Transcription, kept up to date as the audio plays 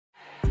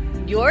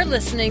You're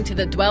listening to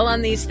the Dwell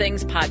on These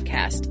Things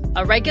podcast,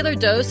 a regular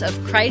dose of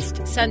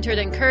Christ-centered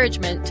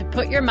encouragement to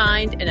put your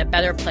mind in a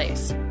better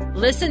place.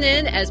 Listen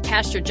in as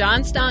Pastor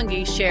John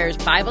Stange shares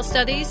Bible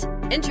studies,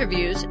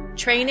 interviews,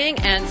 training,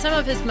 and some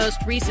of his most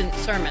recent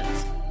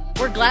sermons.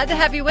 We're glad to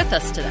have you with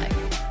us today.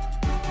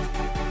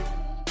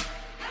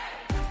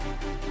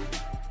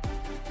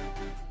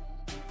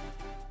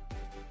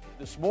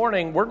 This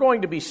morning, we're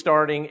going to be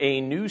starting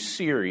a new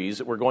series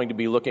that we're going to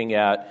be looking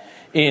at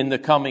in the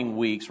coming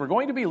weeks. We're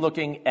going to be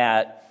looking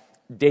at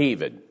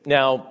David.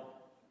 Now,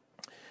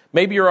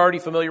 maybe you're already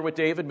familiar with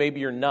David, maybe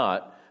you're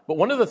not. But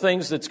one of the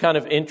things that's kind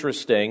of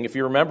interesting, if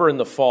you remember in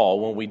the fall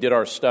when we did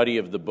our study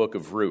of the book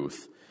of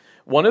Ruth,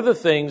 one of the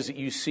things that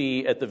you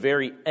see at the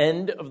very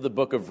end of the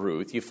book of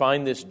Ruth, you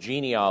find this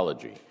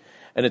genealogy.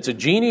 And it's a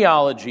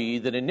genealogy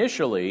that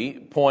initially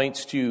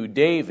points to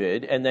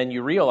David, and then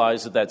you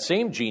realize that that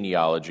same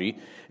genealogy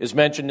is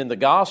mentioned in the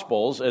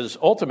Gospels as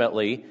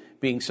ultimately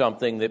being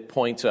something that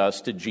points us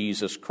to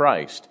Jesus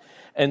Christ.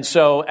 And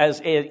so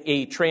as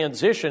a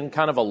transition,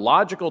 kind of a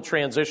logical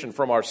transition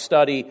from our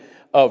study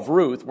of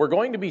Ruth, we're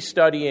going to be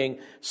studying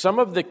some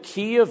of the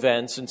key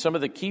events and some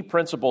of the key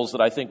principles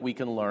that I think we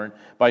can learn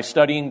by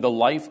studying the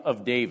life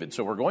of David.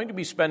 So we're going to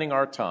be spending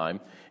our time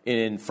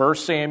in 1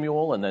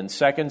 Samuel and then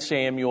 2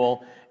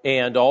 Samuel,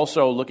 and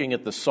also looking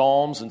at the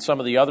Psalms and some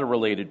of the other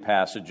related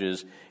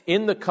passages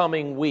in the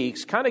coming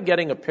weeks, kind of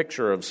getting a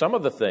picture of some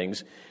of the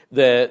things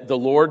that the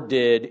Lord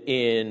did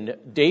in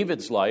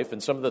David's life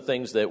and some of the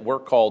things that we're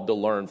called to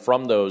learn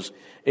from those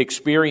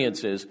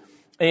experiences.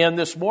 And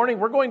this morning,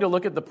 we're going to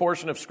look at the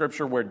portion of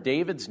Scripture where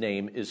David's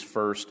name is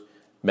first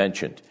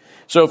mentioned.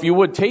 So if you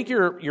would, take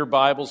your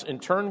Bibles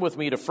and turn with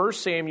me to 1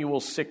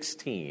 Samuel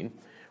 16.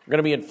 We're going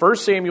to be in 1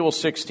 Samuel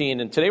 16,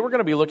 and today we're going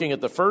to be looking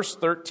at the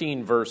first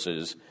 13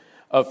 verses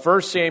of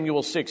 1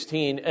 Samuel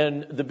 16.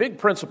 And the big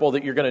principle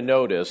that you're going to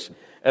notice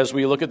as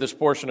we look at this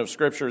portion of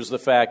Scripture is the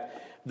fact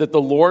that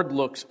the Lord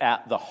looks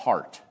at the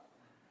heart.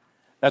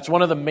 That's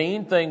one of the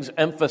main things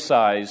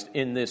emphasized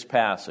in this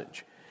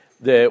passage.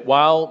 That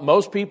while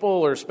most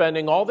people are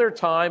spending all their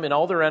time and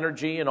all their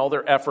energy and all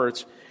their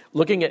efforts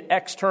looking at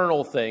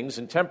external things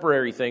and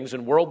temporary things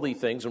and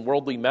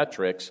worldly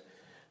metrics,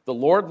 the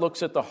Lord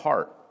looks at the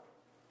heart.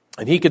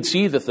 And he could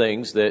see the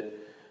things that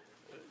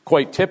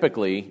quite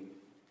typically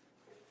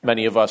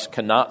many of us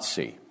cannot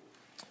see.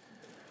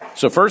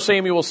 So 1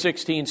 Samuel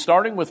 16,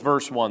 starting with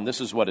verse 1,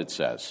 this is what it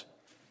says.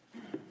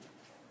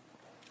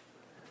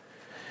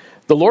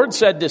 The Lord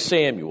said to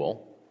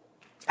Samuel,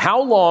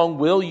 "How long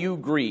will you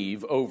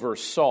grieve over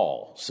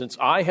Saul, since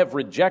I have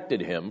rejected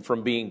him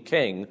from being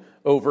king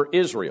over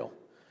Israel?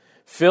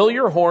 Fill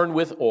your horn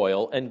with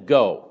oil and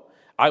go.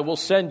 I will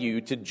send you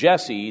to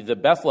Jesse the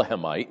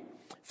Bethlehemite,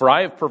 for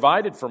I have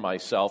provided for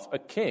myself a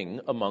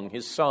king among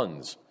his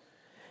sons."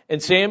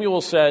 And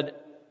Samuel said,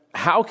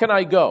 "How can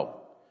I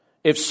go?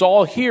 If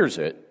Saul hears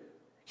it,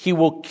 he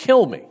will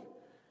kill me."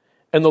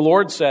 And the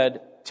Lord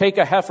said, "Take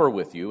a heifer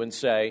with you and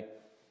say,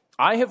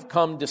 I have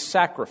come to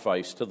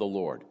sacrifice to the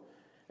Lord,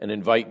 and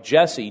invite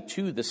Jesse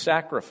to the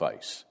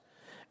sacrifice.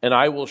 And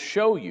I will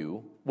show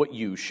you what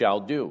you shall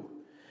do.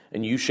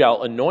 And you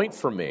shall anoint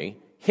for me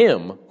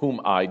him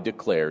whom I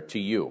declare to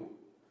you."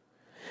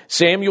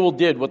 Samuel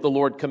did what the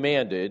Lord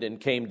commanded and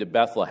came to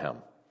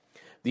Bethlehem.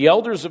 The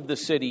elders of the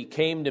city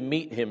came to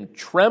meet him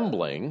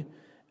trembling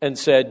and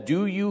said,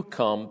 "Do you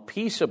come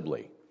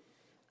peaceably?"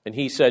 And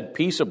he said,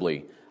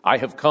 "Peaceably, I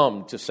have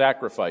come to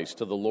sacrifice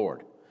to the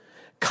Lord.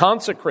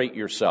 Consecrate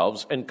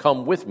yourselves and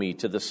come with me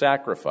to the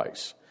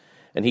sacrifice."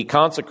 And he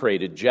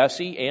consecrated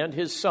Jesse and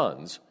his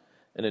sons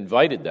and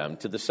invited them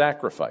to the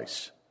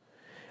sacrifice.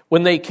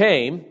 When they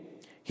came,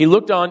 he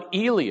looked on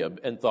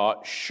Eliab and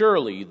thought,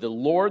 "Surely the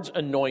Lord's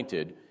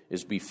anointed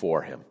is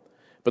before him."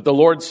 But the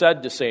Lord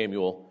said to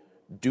Samuel,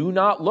 "Do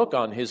not look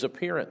on his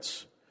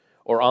appearance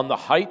or on the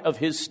height of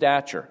his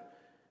stature,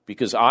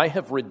 because I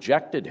have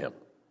rejected him.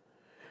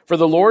 For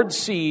the Lord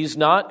sees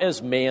not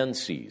as man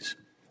sees.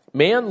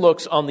 Man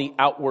looks on the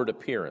outward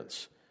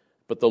appearance,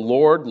 but the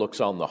Lord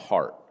looks on the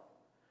heart."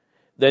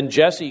 Then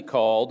Jesse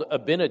called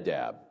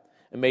Abinadab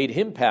and made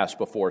him pass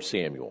before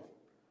Samuel.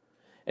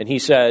 And he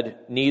said,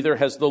 "Neither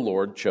has the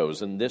Lord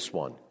chosen this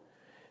one."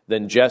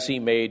 Then Jesse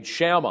made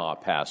Shammah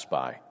pass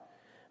by.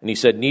 And he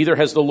said, "Neither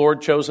has the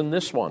Lord chosen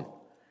this one."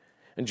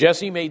 And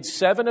Jesse made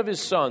 7 of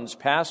his sons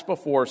pass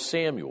before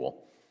Samuel.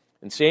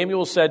 And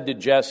Samuel said to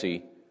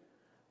Jesse,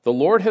 "The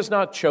Lord has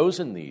not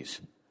chosen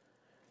these."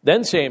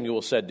 Then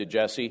Samuel said to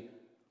Jesse,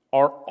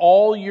 "Are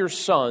all your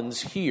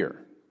sons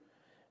here?"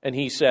 And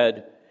he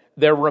said,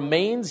 "There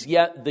remains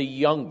yet the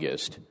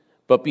youngest,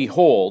 but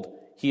behold,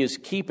 he is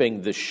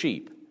keeping the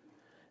sheep."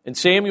 And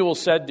Samuel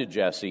said to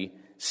Jesse,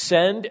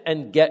 "Send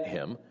and get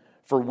him,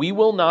 for we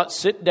will not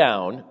sit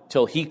down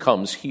till he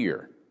comes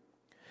here."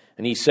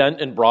 And he sent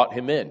and brought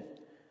him in.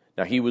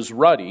 Now he was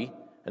ruddy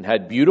and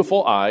had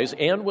beautiful eyes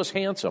and was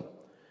handsome.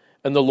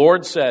 And the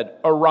Lord said,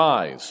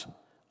 "Arise,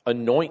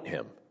 anoint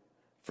him,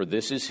 for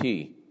this is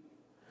he."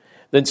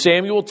 Then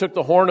Samuel took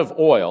the horn of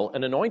oil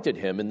and anointed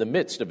him in the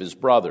midst of his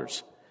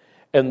brothers.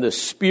 And the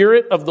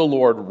Spirit of the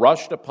Lord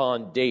rushed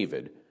upon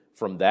David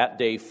from that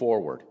day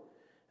forward.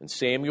 And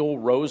Samuel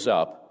rose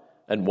up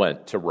and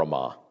went to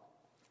Ramah.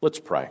 Let's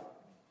pray.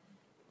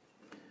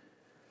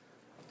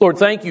 Lord,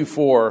 thank you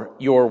for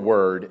your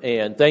word,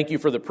 and thank you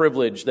for the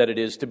privilege that it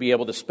is to be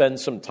able to spend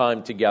some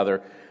time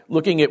together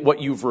looking at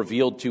what you've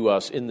revealed to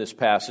us in this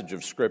passage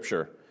of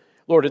Scripture.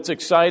 Lord, it's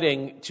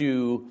exciting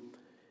to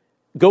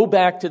go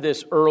back to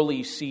this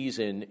early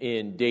season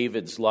in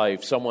David's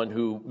life, someone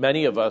who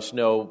many of us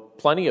know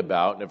plenty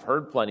about and have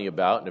heard plenty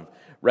about and have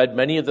read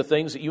many of the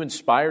things that you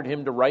inspired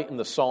him to write in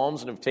the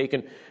Psalms and have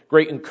taken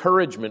great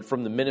encouragement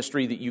from the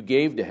ministry that you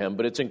gave to him.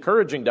 But it's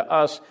encouraging to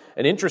us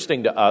and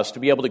interesting to us to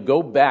be able to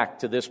go back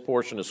to this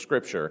portion of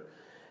Scripture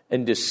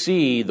and to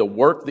see the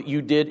work that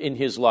you did in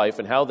his life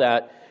and how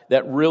that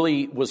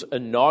really was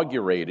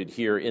inaugurated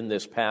here in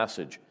this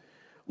passage.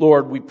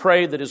 Lord, we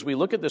pray that as we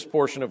look at this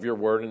portion of your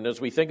word and as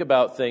we think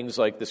about things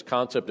like this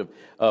concept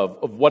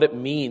of what it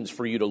means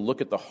for you to look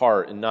at the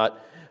heart and not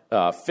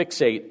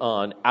fixate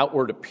on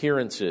outward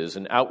appearances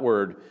and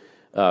outward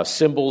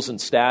symbols and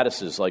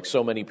statuses like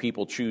so many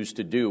people choose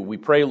to do, we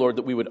pray, Lord,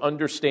 that we would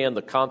understand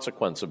the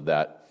consequence of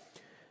that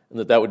and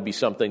that would be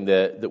something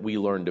that we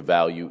learn to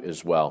value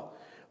as well.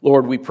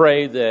 Lord, we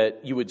pray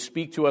that you would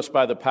speak to us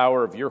by the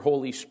power of your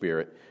Holy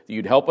Spirit, that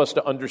you'd help us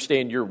to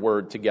understand your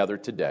word together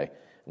today.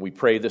 And we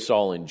pray this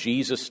all in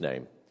Jesus'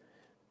 name.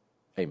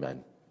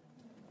 Amen.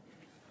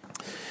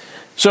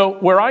 So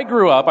where I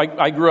grew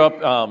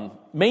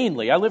up,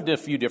 mainly, I lived in a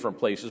few different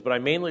places, but I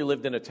mainly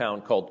lived in a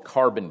town called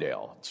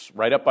Carbondale. It's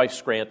right up by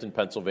Scranton,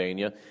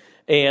 Pennsylvania.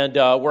 And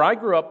where I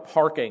grew up,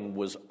 parking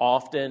was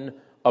often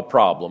a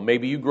problem.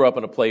 Maybe you grew up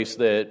in a place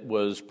that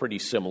was pretty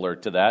similar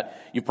to that.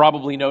 You've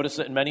probably noticed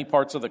that in many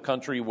parts of the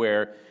country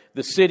where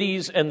the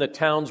cities and the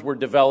towns were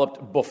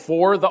developed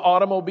before the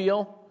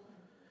automobile,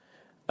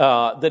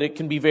 that it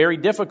can be very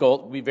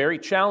difficult, be very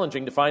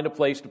challenging to find a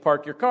place to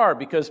park your car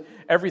because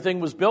everything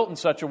was built in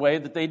such a way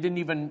that they didn't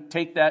even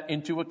take that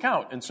into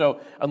account. And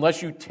so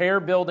unless you tear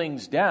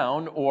buildings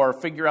down or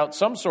figure out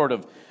some sort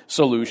of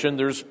solution,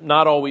 there's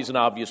not always an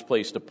obvious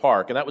place to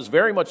park. And that was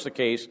very much the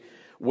case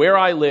where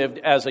I lived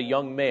as a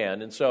young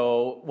man. And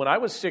so when I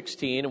was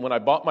 16 and when I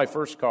bought my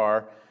first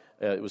car,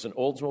 it was an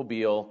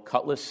Oldsmobile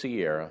Cutlass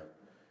Sierra.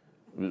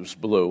 It was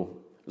blue.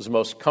 It was the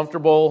most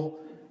comfortable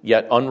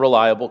yet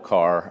unreliable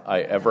car I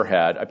ever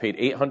had. I paid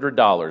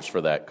 $800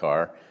 for that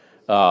car,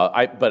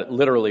 but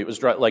literally it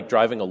was like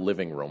driving a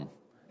living room.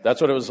 That's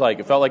what it was like.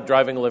 It felt like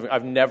driving a living room.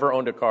 I've never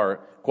owned a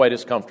car quite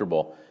as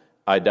comfortable.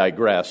 I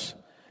digress.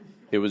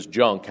 It was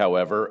junk,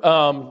 however.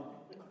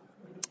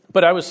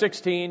 But I was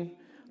 16,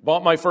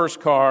 bought my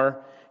first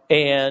car,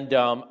 and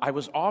I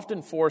was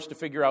often forced to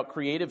figure out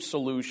creative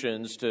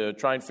solutions to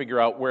try and figure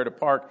out where to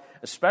park,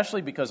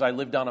 especially because I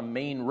lived on a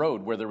main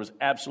road where there was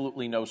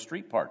absolutely no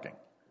street parking.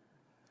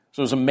 So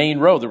it was a main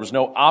road. There was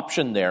no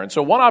option there. And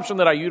so one option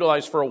that I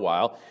utilized for a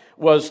while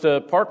was to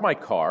park my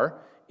car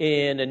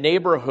in a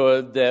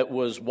neighborhood that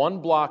was 1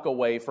 block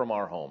away from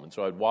our home. And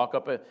so I'd walk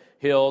up a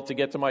hill to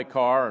get to my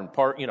car and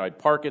I'd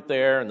park it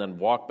there and then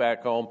walk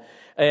back home.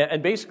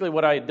 And basically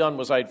what I had done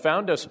was I had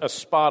found a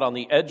spot on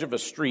the edge of a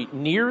street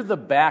near the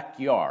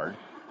backyard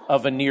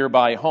of a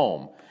nearby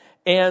home.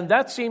 And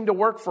that seemed to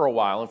work for a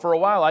while. And for a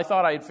while, I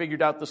thought I had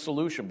figured out the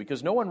solution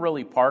because no one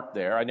really parked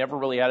there. I never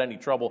really had any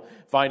trouble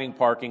finding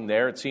parking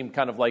there. It seemed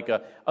kind of like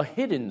a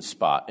hidden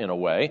spot in a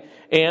way.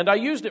 And I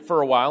used it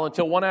for a while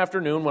until one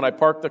afternoon when I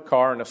parked the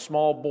car and a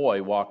small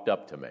boy walked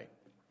up to me.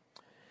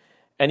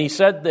 And he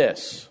said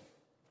this,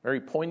 very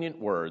poignant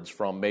words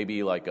from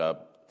maybe like a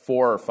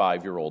 4 or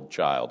 5-year-old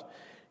child.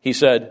 He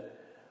said,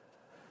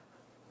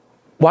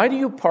 "Why do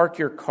you park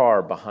your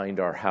car behind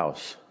our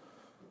house?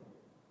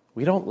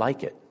 We don't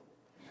like it."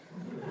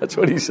 That's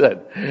what he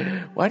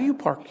said. "Why do you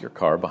park your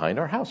car behind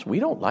our house? We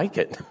don't like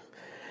it."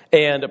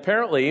 And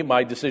apparently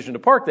my decision to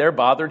park there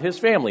bothered his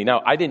family.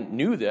 Now, I didn't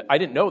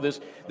know this.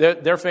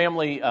 Their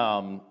family,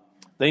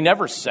 they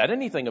never said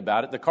anything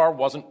about it. The car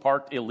wasn't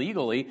parked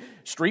illegally.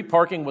 Street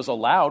parking was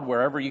allowed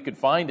wherever you could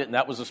find it, and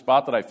that was the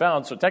spot that I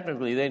found. So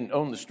technically they didn't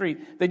own the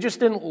street. They just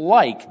didn't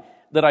like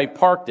that I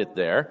parked it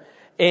there.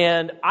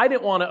 And I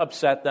didn't want to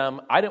upset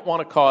them. I didn't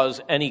want to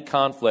cause any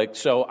conflict.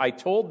 So I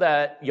told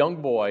that young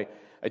boy,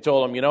 I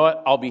told him, you know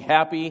what, I'll be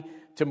happy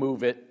to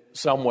move it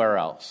somewhere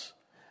else.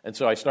 And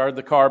so I started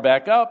the car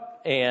back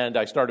up, and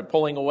I started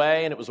pulling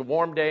away, and it was a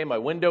warm day. My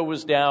window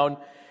was down,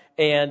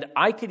 and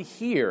I could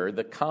hear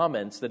the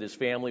comments that his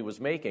family was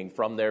making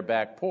from their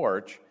back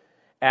porch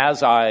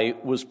as I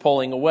was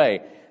pulling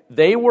away.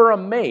 They were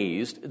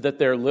amazed that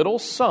their little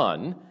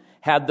son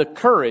had the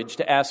courage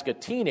to ask a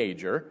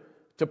teenager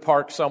to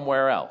park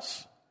somewhere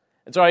else.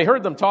 And so I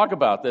heard them talk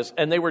about this,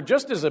 and they were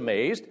just as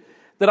amazed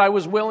that I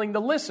was willing to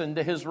listen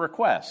to his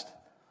request.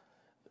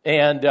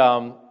 And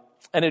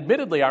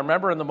admittedly, I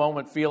remember in the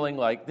moment feeling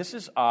like, this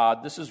is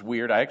odd, this is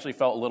weird. I actually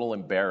felt a little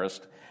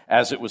embarrassed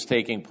as it was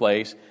taking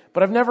place,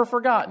 but I've never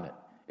forgotten it.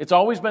 It's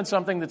always been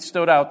something that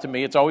stood out to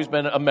me. It's always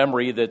been a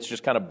memory that's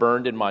just kind of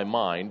burned in my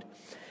mind.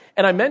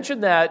 And I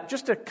mentioned that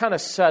just to kind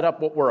of set up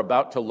what we're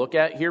about to look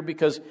at here,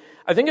 because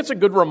I think it's a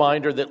good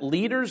reminder that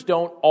leaders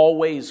don't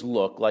always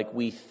look like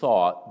we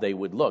thought they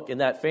would look. In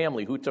that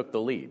family, who took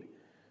the lead?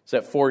 It's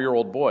that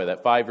 4-year-old boy,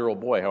 that 5-year-old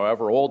boy,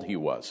 however old he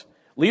was.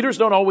 Leaders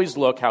don't always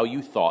look how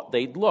you thought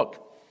they'd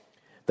look.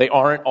 They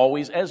aren't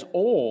always as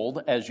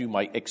old as you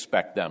might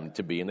expect them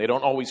to be, and they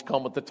don't always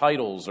come with the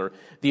titles or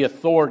the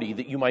authority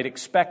that you might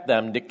expect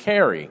them to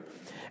carry.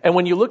 And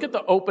when you look at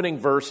the opening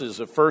verses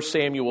of 1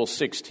 Samuel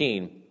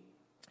 16,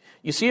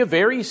 you see a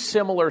very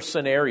similar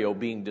scenario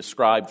being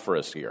described for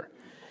us here.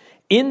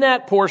 In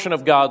that portion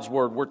of God's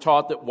Word, we're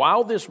taught that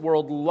while this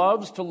world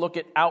loves to look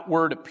at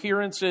outward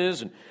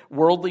appearances and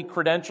worldly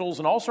credentials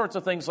and all sorts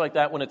of things like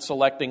that when it's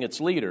selecting its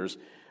leaders,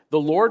 the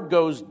Lord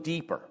goes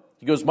deeper.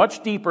 He goes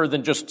much deeper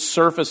than just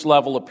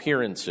surface-level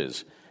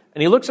appearances.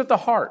 And he looks at the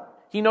heart.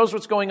 He knows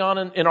what's going on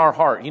in our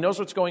heart. He knows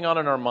what's going on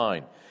in our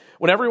mind.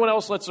 When everyone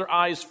else lets their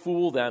eyes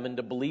fool them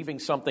into believing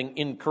something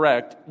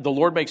incorrect, the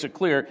Lord makes it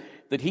clear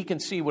that he can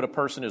see what a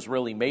person is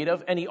really made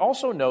of, and he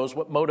also knows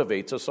what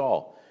motivates us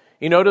all.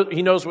 He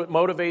knows what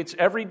motivates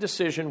every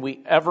decision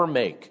we ever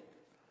make.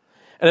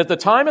 And at the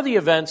time of the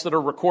events that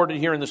are recorded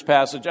here in this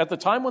passage, at the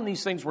time when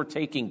these things were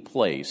taking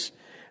place,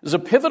 it was a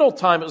pivotal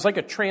time. It was like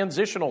a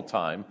transitional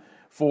time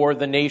for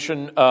the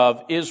nation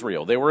of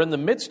Israel. They were in the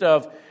midst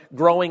of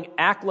growing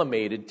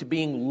acclimated to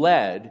being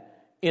led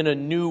in a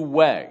new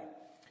way.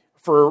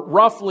 For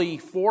roughly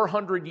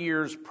 400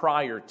 years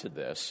prior to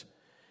this,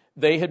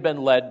 they had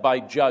been led by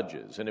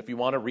judges. And if you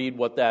want to read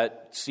what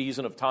that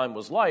season of time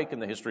was like in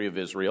the history of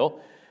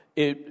Israel,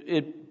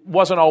 it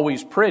wasn't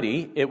always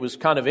pretty. It was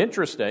kind of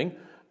interesting,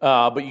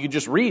 but you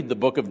just read the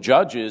book of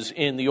Judges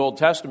in the Old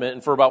Testament,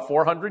 and for about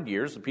 400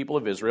 years, the people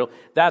of Israel,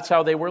 that's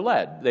how they were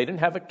led. They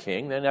didn't have a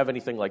king. They didn't have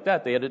anything like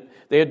that. They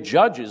had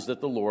judges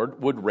that the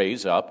Lord would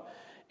raise up,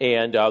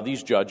 and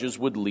these judges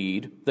would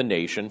lead the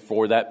nation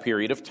for that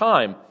period of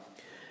time.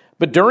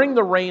 But during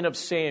the reign of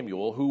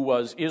Samuel, who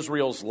was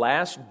Israel's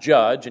last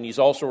judge, and he's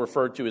also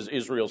referred to as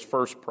Israel's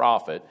first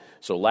prophet,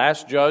 so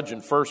last judge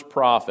and first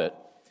prophet,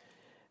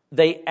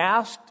 they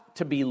asked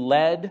to be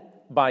led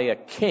by a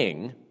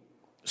king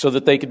so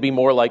that they could be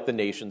more like the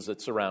nations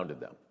that surrounded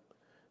them.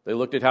 They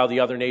looked at how the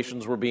other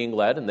nations were being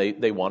led, and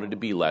they wanted to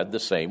be led the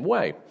same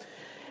way.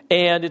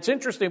 And it's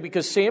interesting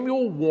because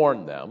Samuel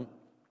warned them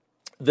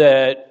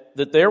that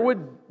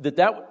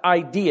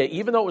idea,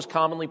 even though it was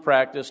commonly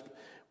practiced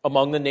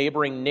among the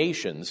neighboring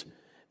nations,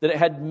 that it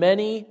had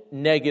many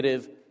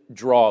negative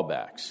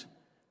drawbacks.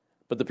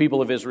 But the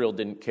people of Israel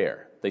didn't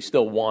care. They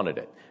still wanted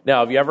it.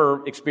 Now, have you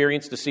ever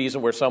experienced a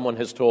season where someone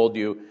has told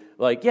you,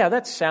 like, yeah,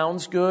 that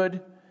sounds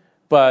good,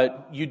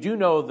 but you do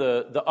know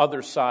the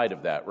other side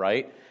of that,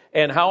 right?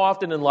 And how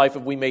often in life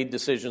have we made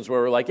decisions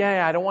where we're like,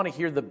 yeah, I don't want to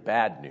hear the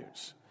bad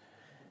news.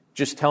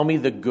 Just tell me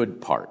the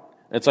good part.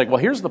 And it's like, well,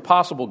 here's the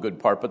possible good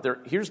part, but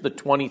here's the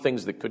 20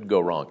 things that could go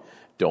wrong.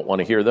 Don't want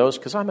to hear those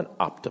because I'm an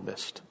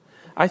optimist.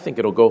 I think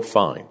it'll go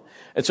fine.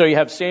 And so you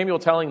have Samuel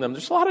telling them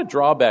there's a lot of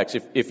drawbacks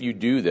if you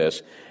do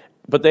this,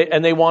 but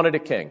they wanted a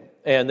king,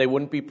 and they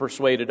wouldn't be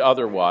persuaded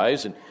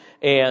otherwise.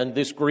 And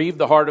this grieved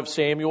the heart of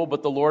Samuel,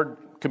 but the Lord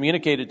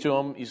communicated to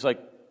him. He's like,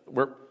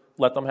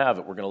 let them have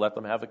it. We're going to let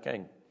them have a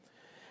king.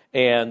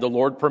 And the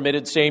Lord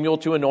permitted Samuel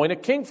to anoint a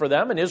king for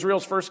them, and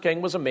Israel's first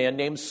king was a man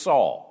named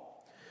Saul.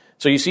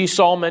 So you see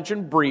Saul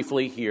mentioned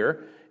briefly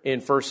here in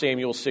 1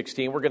 Samuel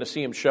 16. We're going to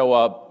see him show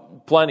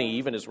up plenty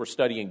even as we're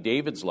studying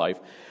David's life.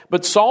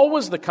 But Saul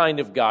was the kind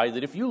of guy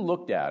that if you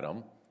looked at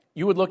him,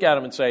 you would look at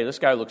him and say, this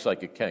guy looks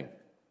like a king.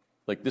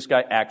 Like, this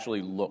guy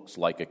actually looks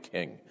like a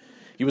king.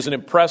 He was an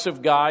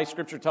impressive guy.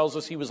 Scripture tells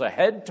us he was a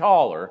head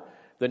taller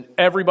than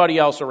everybody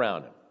else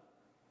around him.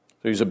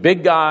 So he's a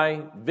big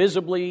guy.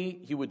 Visibly,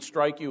 he would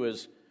strike you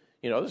as,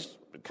 this is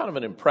kind of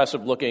an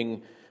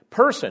impressive-looking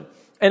person.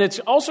 And it's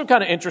also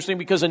kind of interesting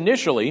because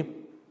initially,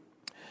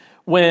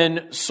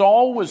 when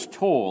Saul was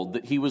told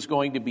that he was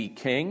going to be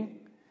king,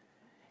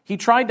 he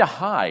tried to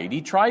hide.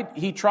 He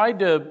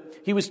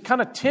was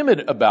kind of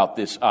timid about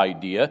this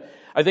idea.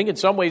 I think in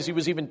some ways he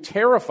was even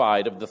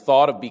terrified of the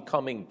thought of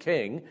becoming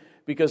king,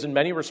 because in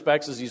many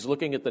respects, as he's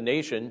looking at the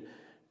nation,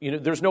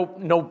 there's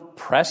no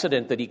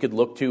precedent that he could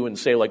look to and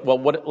say,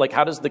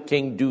 how does the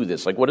king do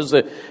this? Like, what does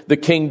the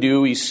king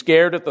do? He's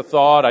scared at the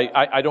thought.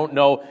 I don't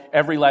know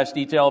every last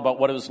detail about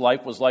what his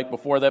life was like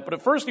before that, but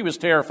at first he was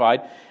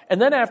terrified.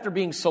 And then after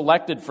being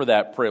selected for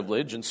that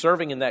privilege and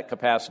serving in that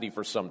capacity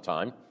for some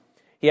time,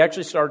 he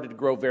actually started to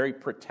grow very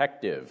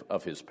protective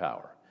of his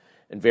power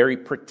and very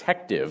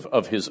protective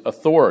of his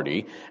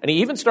authority. And he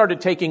even started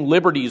taking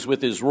liberties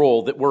with his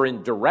role that were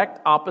in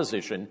direct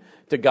opposition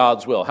to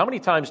God's will. How many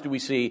times do we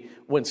see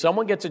when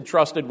someone gets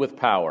entrusted with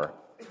power,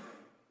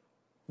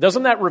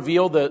 doesn't that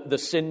reveal the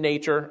sin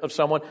nature of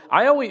someone?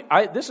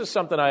 This is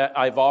something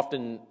I've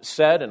often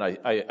said, and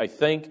I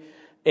think,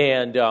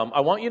 and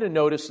I want you to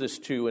notice this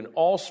too in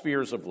all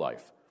spheres of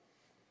life.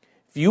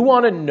 If you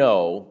want to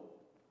know,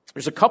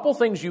 there's a couple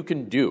things you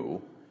can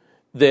do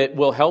that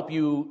will help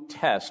you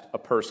test a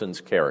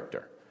person's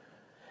character.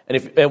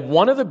 And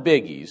one of the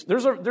biggies,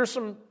 there's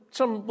some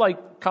some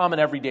like common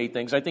everyday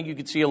things. I think you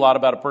could see a lot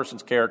about a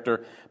person's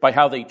character by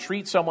how they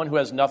treat someone who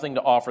has nothing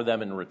to offer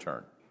them in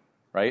return,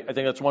 right? I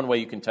think that's one way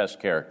you can test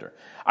character.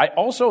 I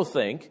also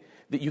think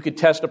that you could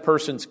test a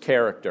person's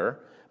character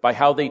by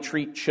how they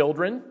treat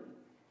children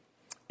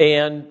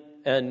and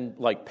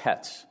like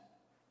pets.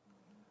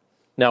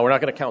 Now, we're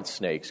not going to count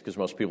snakes because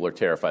most people are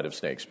terrified of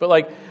snakes. But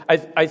like,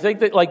 I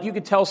think that like you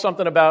could tell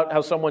something about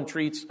how someone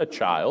treats a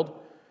child.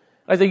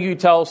 I think you could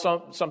tell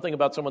something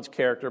about someone's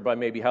character by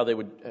maybe how they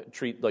would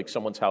treat like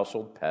someone's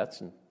household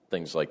pets and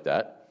things like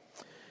that.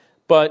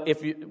 But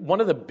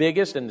one of the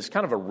biggest, and it's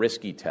kind of a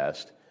risky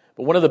test,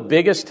 but one of the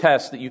biggest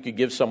tests that you could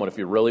give someone if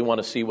you really want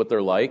to see what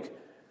they're like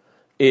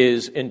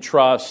is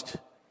entrust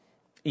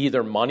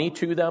either money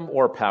to them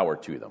or power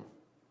to them.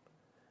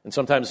 And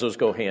sometimes those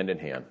go hand in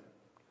hand.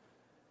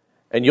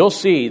 And you'll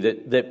see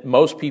that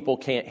most people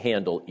can't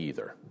handle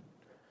either,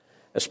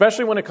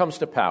 especially when it comes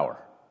to power.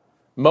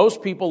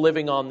 Most people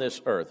living on this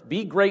earth,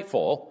 be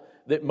grateful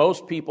that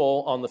most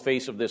people on the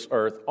face of this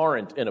earth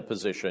aren't in a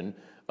position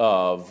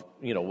of,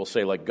 we'll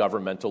say like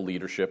governmental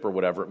leadership or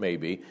whatever it may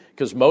be,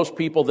 because most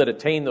people that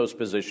attain those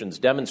positions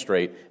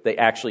demonstrate they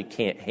actually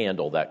can't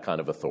handle that kind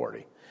of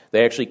authority.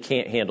 They actually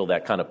can't handle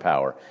that kind of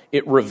power.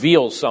 It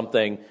reveals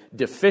something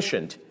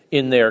deficient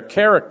in their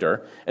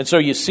character. And so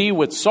you see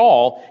with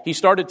Saul, he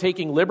started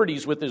taking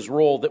liberties with his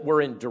role that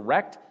were in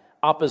direct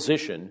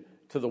opposition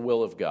to the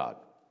will of God.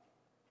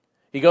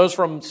 He goes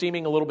from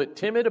seeming a little bit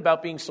timid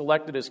about being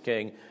selected as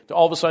king to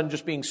all of a sudden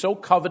just being so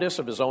covetous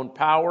of his own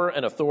power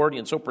and authority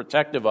and so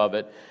protective of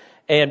it.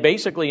 And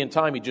basically in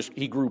time,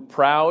 he grew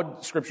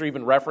proud. Scripture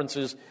even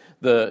references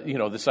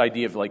this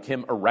idea of like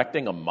him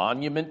erecting a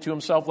monument to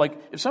himself. Like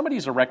if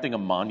somebody's erecting a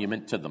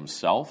monument to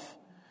themselves,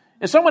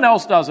 if someone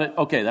else does it,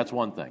 okay, that's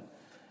one thing.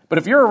 But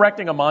if you're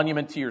erecting a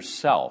monument to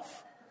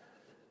yourself,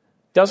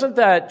 doesn't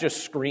that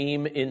just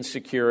scream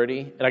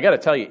insecurity? And I got to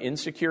tell you,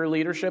 insecure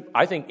leadership,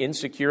 I think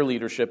insecure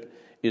leadership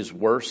is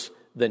worse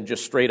than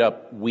just straight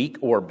up weak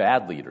or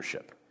bad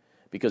leadership.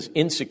 Because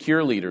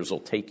insecure leaders will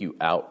take you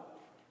out.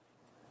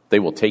 They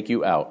will take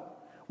you out.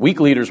 Weak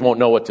leaders won't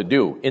know what to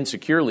do.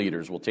 Insecure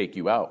leaders will take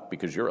you out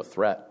because you're a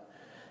threat.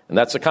 And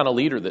that's the kind of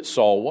leader that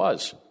Saul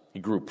was. He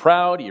grew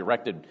proud. He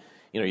erected,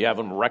 you have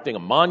him erecting a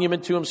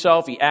monument to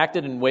himself. He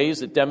acted in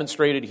ways that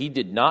demonstrated he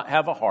did not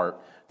have a heart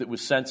that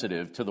was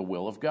sensitive to the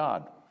will of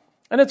God.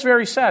 And it's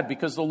very sad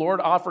because the Lord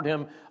offered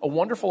him a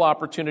wonderful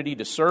opportunity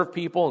to serve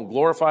people and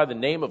glorify the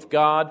name of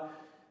God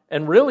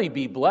and really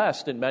be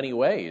blessed in many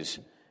ways.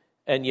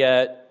 And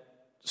yet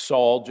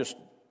Saul just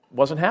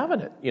wasn't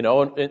having it.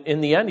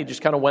 In the end, he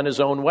just kind of went his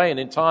own way. And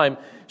in time,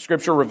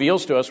 Scripture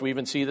reveals to us, we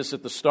even see this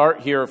at the start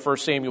here of 1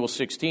 Samuel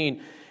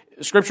 16,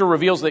 Scripture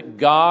reveals that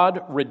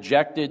God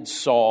rejected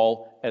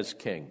Saul as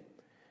king.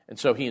 And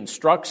so he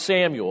instructs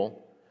Samuel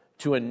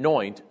to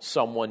anoint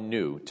someone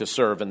new to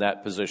serve in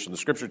that position. The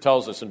Scripture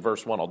tells us in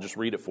verse 1, I'll just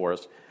read it for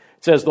us.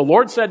 It says, "The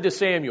Lord said to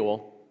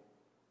Samuel,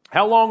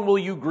 'How long will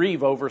you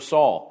grieve over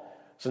Saul,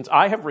 since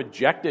I have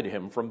rejected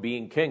him from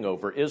being king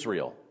over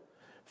Israel?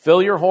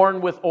 Fill your horn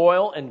with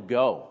oil and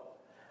go.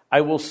 I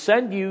will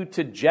send you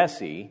to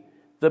Jesse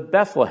the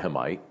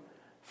Bethlehemite,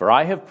 for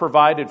I have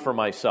provided for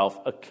myself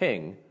a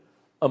king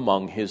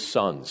among his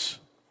sons.'"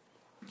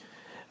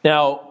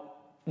 Now,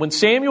 when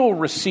Samuel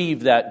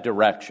received that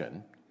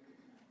direction,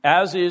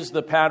 as is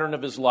the pattern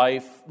of his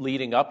life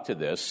leading up to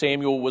this,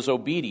 Samuel was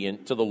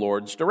obedient to the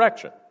Lord's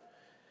direction.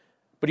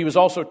 But he was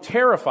also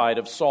terrified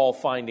of Saul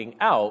finding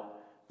out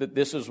that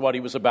this is what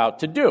he was about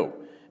to do,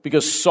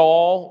 because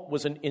Saul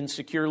was an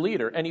insecure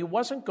leader, and he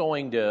wasn't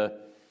going to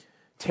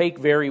take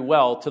very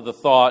well to the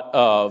thought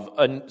of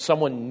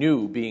someone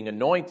new being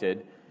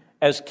anointed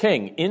as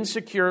king.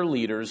 Insecure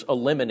leaders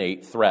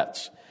eliminate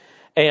threats.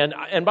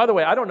 And by the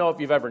way, I don't know if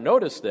you've ever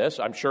noticed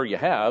this, I'm sure you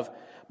have,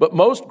 but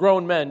most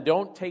grown men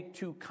don't take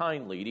too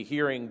kindly to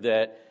hearing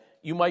that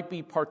you might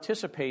be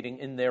participating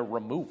in their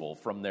removal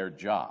from their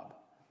job.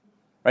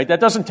 Right? That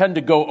doesn't tend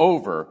to go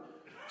over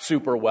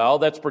super well.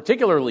 That's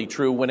particularly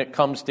true when it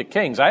comes to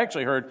kings. I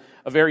actually heard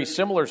a very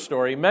similar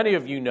story. Many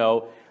of you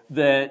know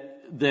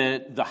that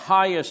the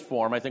highest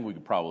form, I think we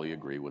could probably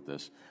agree with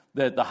this,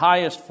 that the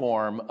highest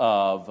form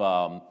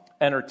of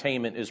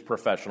entertainment is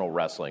professional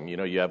wrestling.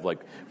 You have like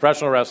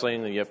professional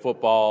wrestling, and you have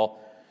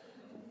football,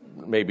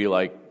 maybe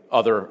like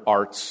other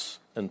arts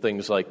and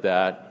things like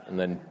that, and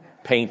then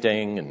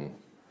painting and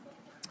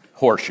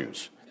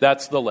horseshoes.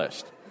 That's the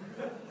list.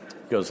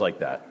 It goes like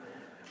that.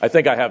 I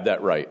think I have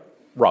that right,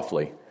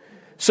 roughly.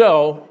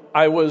 So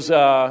I was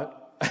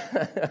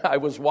I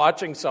was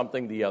watching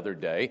something the other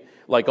day,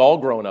 like all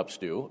grown-ups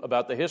do,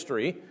 about the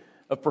history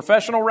of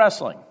professional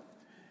wrestling.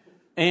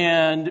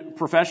 And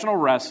professional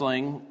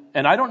wrestling,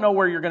 and I don't know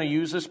where you're going to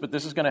use this, but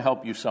this is going to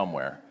help you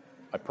somewhere,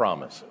 I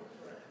promise.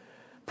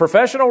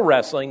 Professional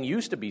wrestling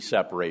used to be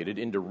separated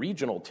into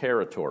regional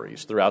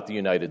territories throughout the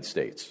United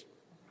States.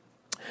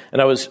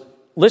 And I was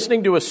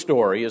listening to a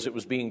story as it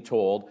was being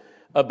told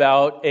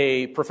about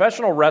a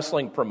professional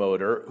wrestling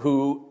promoter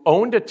who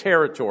owned a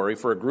territory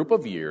for a group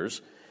of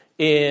years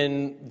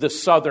in the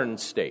southern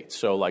states.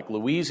 So like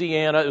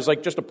Louisiana, it was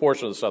like just a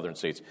portion of the southern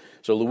states.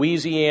 So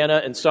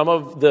Louisiana and some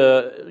of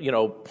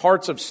the,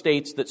 parts of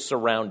states that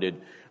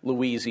surrounded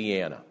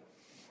Louisiana.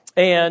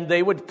 And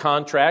they would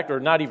contract, or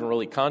not even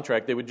really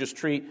contract, they would just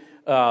treat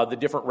the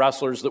different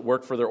wrestlers that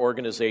worked for their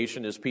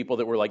organization as people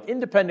that were like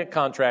independent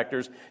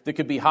contractors that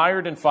could be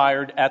hired and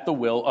fired at the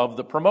will of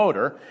the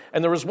promoter.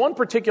 And there was one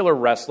particular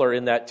wrestler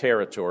in that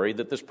territory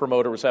that this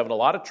promoter was having a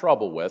lot of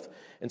trouble with.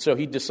 And so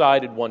he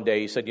decided one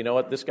day, he said, you know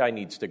what, this guy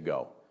needs to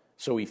go.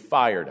 So he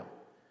fired him.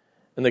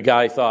 And the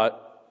guy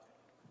thought,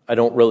 I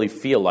don't really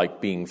feel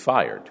like being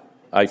fired.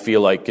 I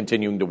feel like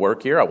continuing to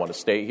work here. I want to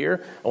stay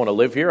here. I want to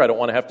live here. I don't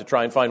want to have to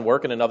try and find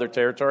work in another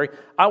territory.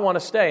 I want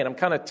to stay. And I'm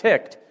kind of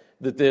ticked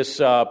that this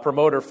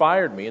promoter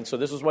fired me. And so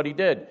this is what he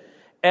did.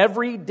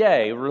 Every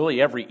day,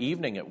 really every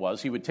evening it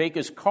was, he would take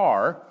his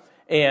car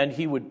and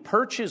he would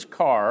perch his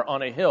car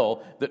on a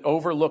hill that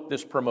overlooked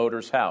this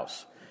promoter's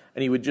house.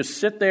 And he would just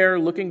sit there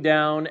looking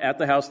down at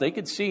the house. They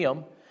could see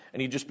him.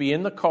 And he'd just be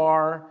in the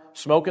car,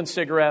 smoking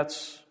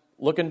cigarettes,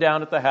 looking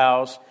down at the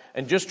house,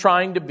 and just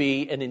trying to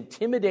be an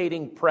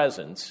intimidating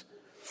presence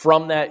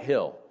from that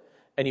hill.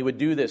 And he would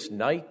do this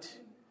night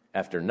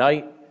after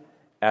night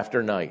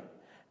after night.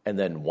 And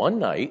then one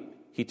night,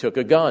 he took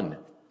a gun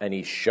and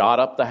he shot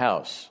up the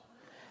house.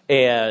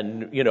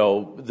 And,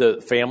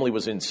 the family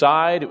was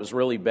inside. It was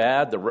really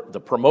bad. The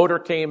promoter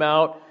came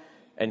out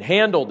and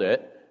handled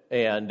it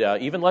and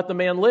even let the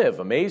man live,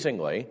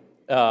 amazingly.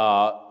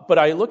 But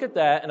I look at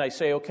that and I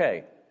say,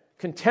 okay,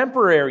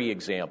 contemporary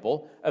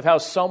example of how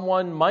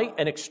someone might,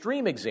 an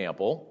extreme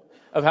example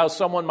of how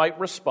someone might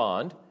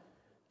respond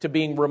to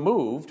being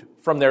removed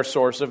from their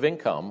source of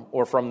income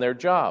or from their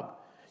job.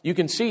 You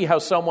can see how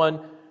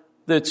someone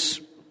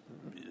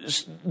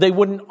they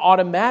wouldn't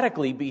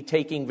automatically be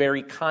taking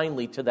very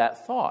kindly to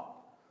that thought.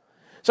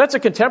 So that's a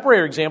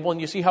contemporary example, and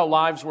you see how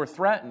lives were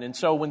threatened. And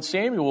so when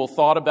Samuel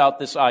thought about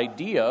this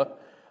idea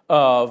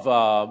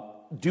of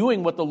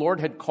doing what the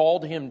Lord had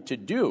called him to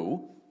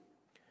do,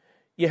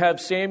 you have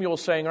Samuel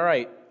saying, all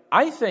right,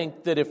 I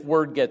think that if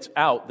word gets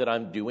out that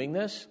I'm doing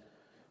this,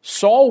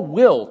 Saul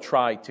will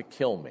try to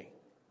kill me.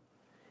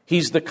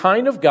 He's the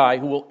kind of guy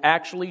who will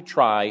actually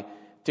try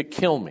to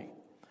kill me.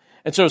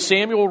 And so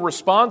Samuel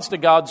responds to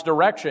God's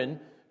direction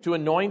to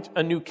anoint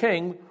a new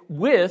king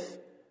with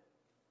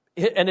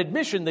an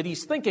admission that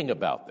he's thinking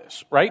about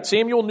this, right?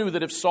 Samuel knew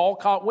that if Saul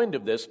caught wind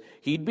of this,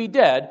 he'd be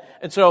dead.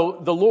 And so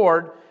the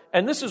Lord,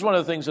 and this is one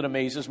of the things that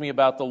amazes me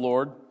about the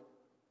Lord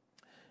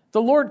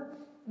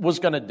was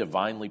going to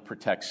divinely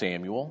protect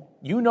Samuel.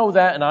 You know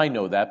that and I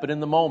know that, but in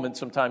the moment,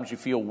 sometimes you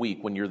feel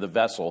weak when you're the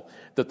vessel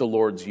that the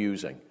Lord's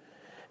using.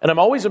 And I'm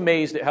always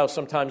amazed at how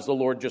sometimes the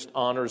Lord just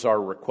honors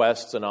our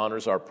requests and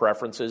honors our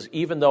preferences,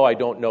 even though I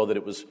don't know that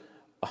it was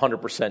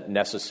 100%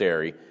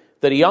 necessary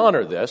that he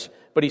honor this.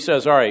 But he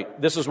says, all right,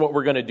 this is what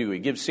we're going to do. He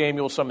gives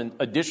Samuel some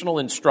additional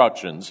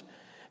instructions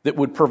that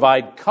would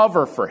provide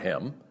cover for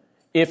him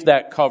if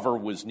that cover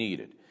was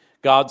needed.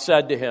 God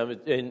said to him,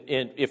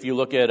 if you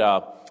look at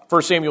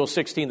 1 Samuel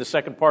 16, the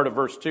second part of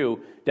verse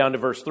 2, down to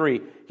verse 3,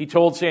 he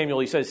told Samuel,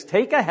 he says,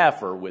 take a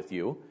heifer with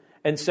you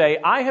and say,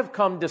 I have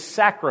come to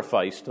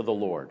sacrifice to the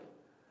Lord.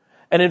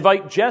 And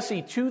invite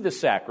Jesse to the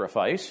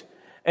sacrifice,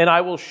 and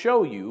I will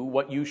show you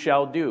what you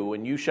shall do,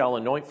 and you shall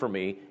anoint for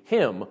me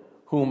him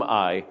whom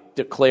I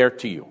declare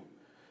to you.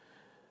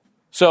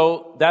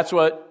 So that's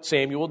what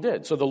Samuel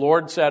did. So the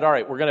Lord said, all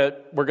right, we're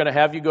going to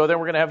have you go there,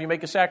 we're going to have you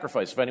make a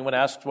sacrifice. If anyone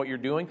asks what you're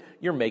doing,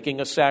 you're making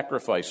a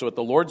sacrifice. So at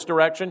the Lord's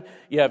direction,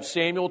 you have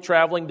Samuel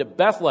traveling to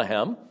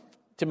Bethlehem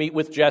to meet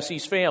with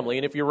Jesse's family.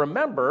 And if you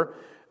remember,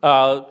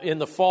 in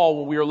the fall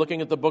when we were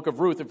looking at the book of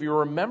Ruth, if you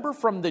remember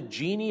from the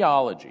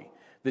genealogy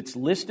that's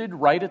listed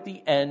right at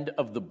the end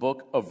of the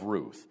book of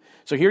Ruth.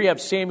 So here you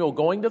have Samuel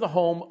going to the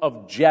home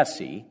of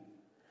Jesse.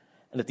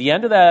 And at the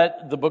end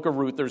of the book of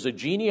Ruth, there's a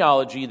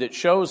genealogy that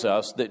shows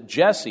us that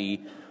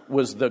Jesse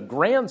was the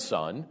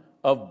grandson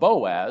of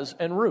Boaz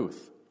and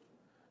Ruth.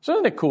 So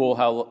isn't it cool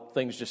how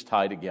things just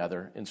tie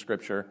together in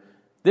Scripture?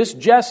 This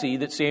Jesse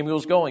that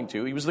Samuel's going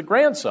to, he was the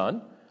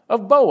grandson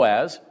of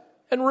Boaz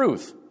and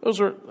Ruth.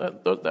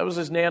 That was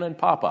his nana and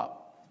papa,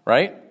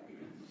 right?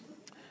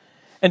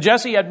 And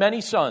Jesse had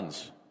many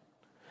sons.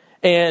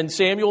 And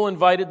Samuel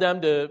invited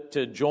them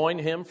to join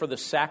him for the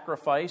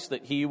sacrifice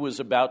that he was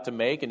about to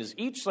make. And as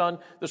each son,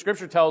 the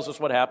Scripture tells us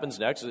what happens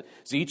next.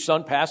 As each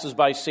son passes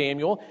by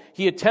Samuel,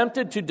 he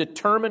attempted to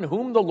determine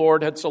whom the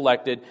Lord had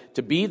selected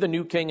to be the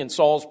new king in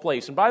Saul's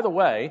place. And by the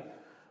way,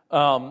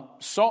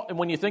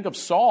 when you think of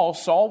Saul,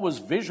 Saul was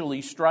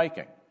visually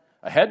striking,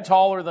 a head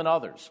taller than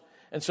others.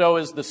 And so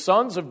as the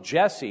sons of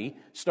Jesse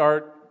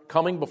start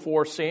coming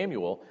before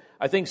Samuel,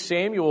 I think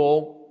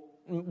Samuel,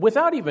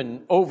 without even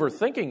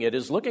overthinking it,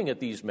 is looking at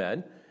these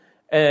men.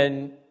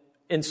 And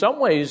in some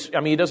ways,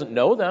 he doesn't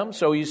know them,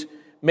 so he's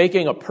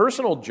making a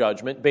personal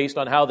judgment based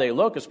on how they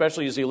look,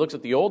 especially as he looks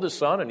at the oldest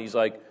son, and he's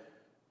like,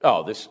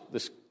 oh, this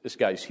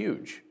guy's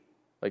huge.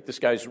 Like, this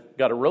guy's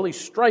got a really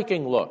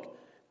striking look.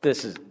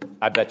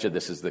 I bet you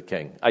this is the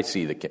king. I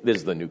see the king. This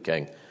is the new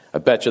king. I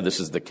bet you this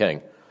is the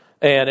king.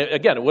 And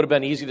again, it would have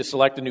been easy to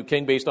select a new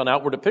king based on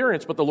outward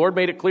appearance, but the Lord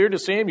made it clear to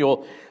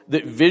Samuel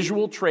that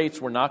visual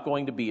traits were not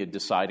going to be a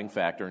deciding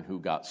factor in who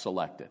got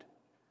selected.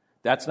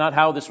 That's not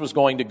how this was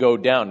going to go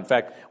down. In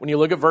fact, when you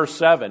look at verse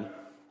 7,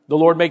 the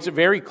Lord makes it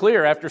very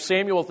clear after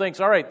Samuel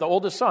thinks, all right, the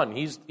oldest son,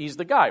 he's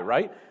the guy,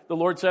 right? The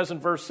Lord says in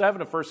verse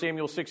 7 of 1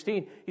 Samuel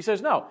 16, he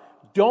says,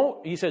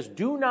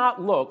 do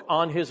not look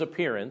on his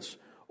appearance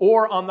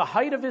or on the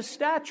height of his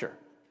stature,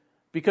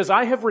 because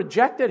I have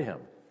rejected him.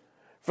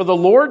 For the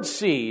Lord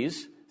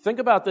sees, think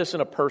about this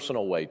in a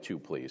personal way too,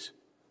 please.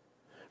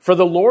 For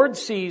the Lord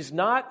sees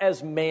not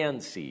as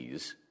man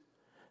sees.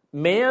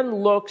 Man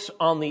looks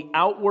on the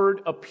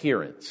outward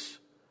appearance,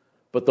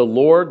 but the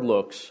Lord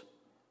looks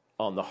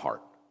on the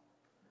heart.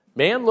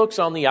 Man looks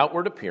on the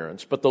outward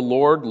appearance, but the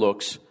Lord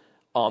looks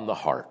on the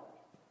heart.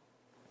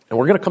 And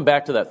we're going to come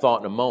back to that thought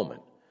in a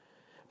moment.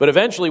 But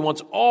eventually,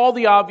 once all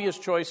the obvious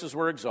choices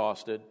were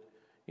exhausted,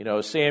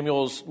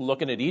 Samuel's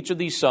looking at each of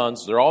these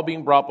sons. They're all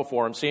being brought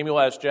before him. Samuel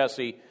asked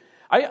Jesse.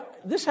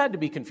 This had to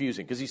be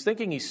confusing because he's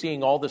thinking he's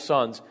seeing all the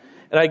sons.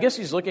 And I guess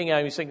he's looking at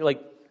him. He's thinking,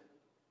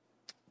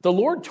 the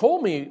Lord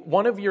told me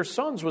one of your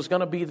sons was going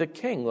to be the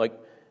king.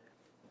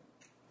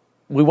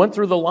 We went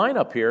through the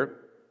lineup here.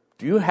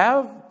 Do you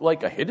have,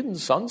 a hidden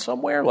son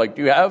somewhere?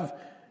 Do you have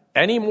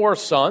any more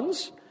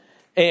sons?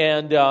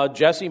 And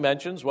Jesse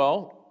mentions,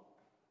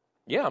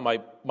 yeah,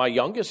 my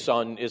youngest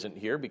son isn't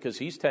here because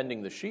he's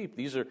tending the sheep.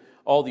 These are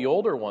all the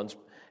older ones.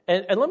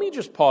 And let me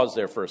just pause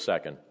there for a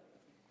second.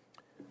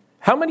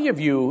 How many of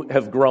you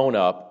have grown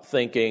up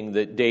thinking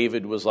that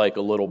David was like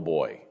a little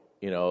boy?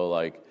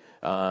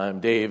 I'm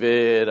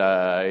David,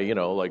 I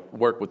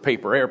work with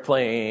paper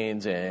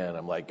airplanes, and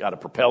I'm got a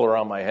propeller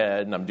on my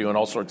head, and I'm doing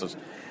all sorts of,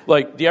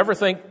 do you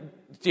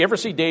ever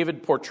see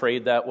David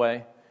portrayed that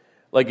way?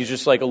 He's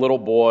just a little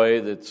boy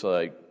that's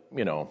out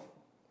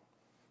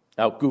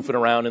goofing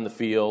around in the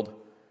field.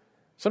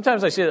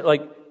 Sometimes I say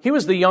that, he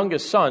was the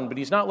youngest son, but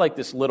he's not like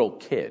this little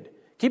kid.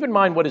 Keep in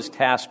mind what his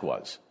task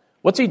was.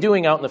 What's he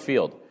doing out in the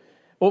field?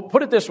 Well,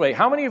 put it this way.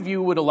 How many of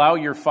you would allow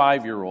your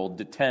 5-year-old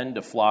to tend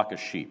a flock of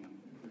sheep?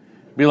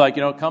 Be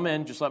come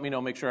in, just let me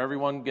know, make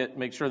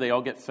sure they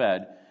all get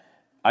fed.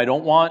 I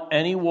don't want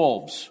any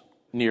wolves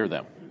near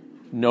them.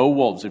 No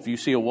wolves. If you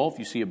see a wolf,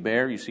 you see a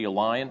bear, you see a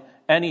lion,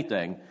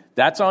 anything,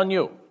 that's on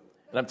you.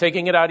 And I'm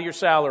taking it out of your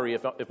salary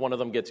if one of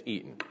them gets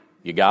eaten.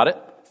 You got it?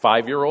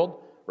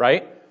 5-year-old,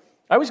 right?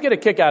 I always get a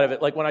kick out of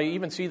it, when I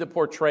even see the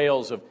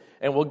portrayals of,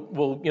 and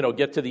we'll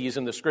get to these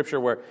in the scripture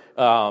where,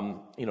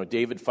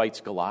 David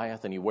fights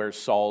Goliath and he wears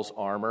Saul's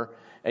armor.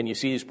 And you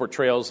see these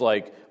portrayals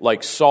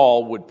like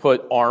Saul would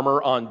put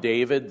armor on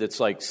David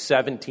that's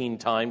 17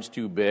 times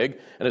too big.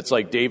 And it's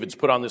David's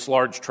put on this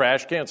large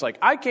trash can. It's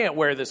I can't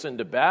wear this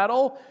into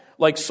battle.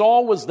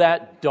 Saul was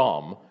that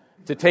dumb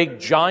to take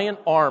giant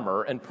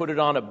armor and put it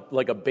on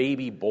a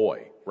baby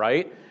boy,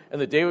 right? And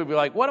the David would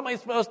be what am I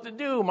supposed to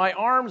do? My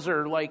arms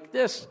are like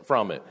this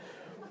from it.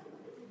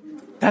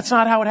 That's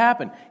not how it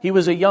happened. He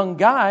was a young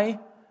guy,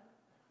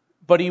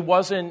 but he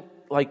wasn't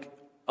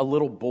a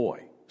little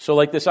boy.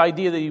 So this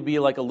idea that he'd be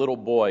like a little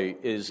boy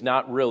is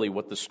not really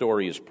what the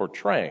story is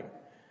portraying.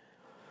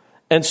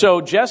 And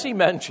so Jesse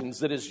mentions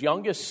that his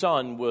youngest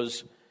son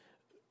was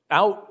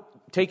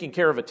out taking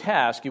care of a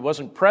task. He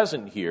wasn't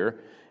present here.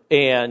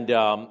 And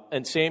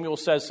Samuel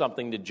says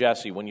something to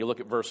Jesse when you look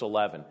at verse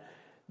 11.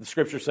 The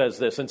scripture says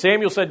this, and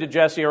Samuel said to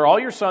Jesse, are all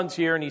your sons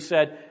here? And he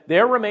said,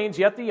 there remains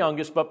yet the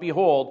youngest, but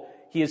behold,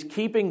 he is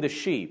keeping the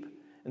sheep.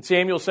 And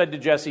Samuel said to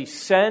Jesse,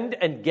 send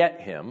and get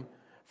him,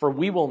 for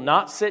we will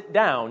not sit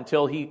down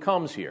till he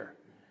comes here.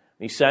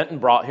 And he sent and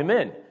brought him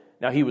in.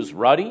 Now he was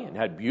ruddy and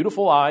had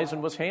beautiful eyes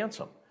and was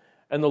handsome.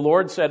 And the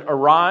Lord said,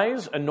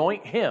 arise,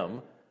 anoint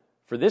him,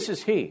 for this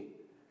is he.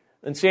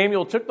 Then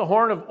Samuel took the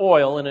horn of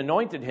oil and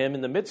anointed him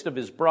in the midst of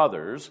his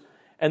brothers,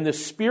 and the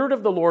Spirit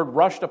of the Lord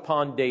rushed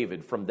upon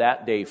David from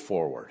that day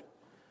forward.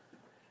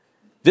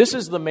 This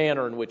is the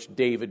manner in which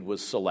David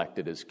was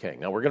selected as king.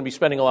 Now, we're going to be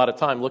spending a lot of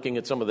time looking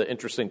at some of the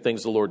interesting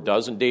things the Lord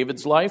does in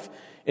David's life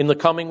in the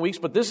coming weeks,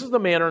 but this is the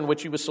manner in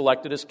which he was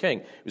selected as king.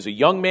 He was a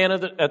young man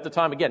at the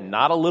time. Again,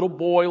 not a little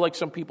boy like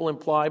some people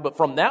imply, but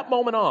from that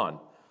moment on,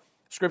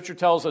 Scripture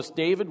tells us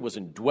David was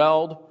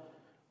indwelled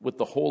with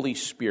the Holy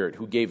Spirit,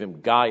 who gave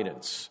him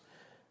guidance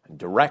and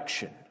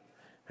direction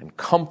and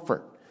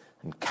comfort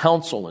and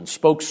counsel and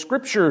spoke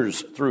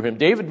scriptures through him.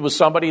 David was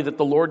somebody that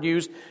the Lord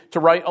used to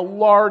write a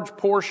large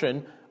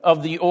portion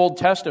of the Old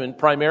Testament.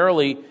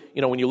 Primarily,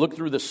 when you look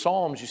through the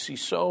Psalms, you see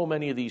so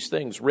many of these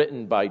things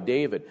written by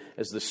David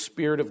as the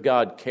Spirit of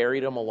God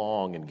carried him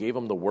along and gave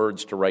him the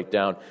words to write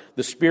down.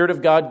 The Spirit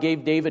of God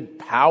gave David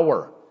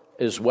power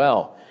as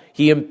well.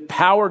 He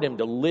empowered him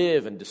to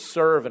live and to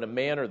serve in a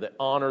manner that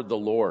honored the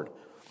Lord.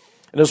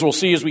 And as we'll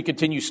see as we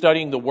continue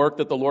studying the work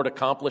that the Lord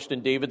accomplished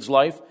in David's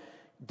life,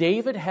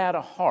 David had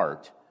a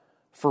heart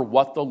for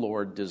what the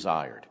Lord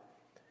desired.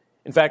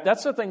 In fact,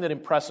 that's the thing that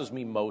impresses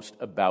me most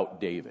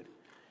about David.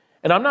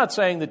 And I'm not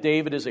saying that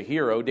David is a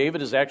hero.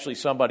 David is actually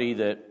somebody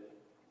that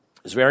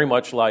is very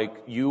much like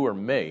you or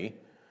me,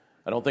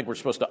 I don't think we're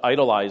supposed to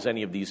idolize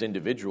any of these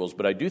individuals,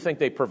 but I do think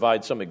they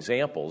provide some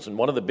examples. And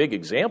one of the big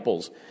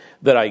examples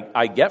that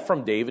I get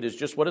from David is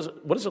just what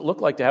does it look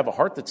like to have a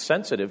heart that's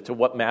sensitive to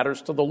what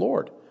matters to the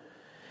Lord?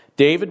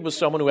 David was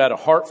someone who had a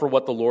heart for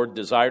what the Lord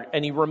desired,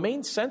 and he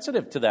remained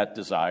sensitive to that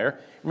desire,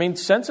 remained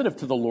sensitive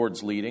to the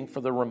Lord's leading for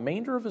the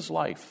remainder of his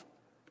life.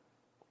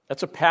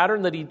 That's a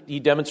pattern that he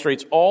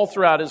demonstrates all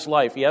throughout his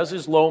life. He has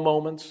his low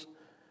moments,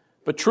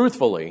 but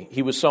truthfully,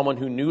 he was someone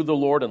who knew the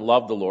Lord and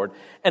loved the Lord.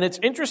 And it's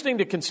interesting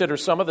to consider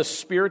some of the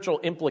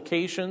spiritual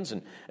implications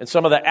and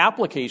some of the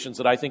applications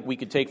that I think we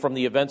could take from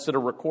the events that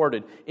are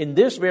recorded in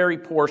this very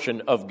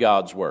portion of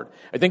God's Word.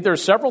 I think there are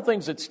several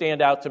things that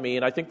stand out to me,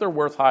 and I think they're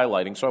worth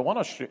highlighting, so I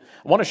want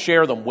to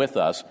share them with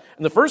us.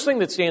 And the first thing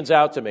that stands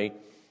out to me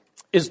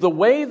is the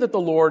way that the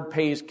Lord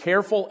pays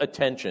careful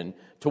attention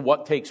to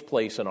what takes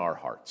place in our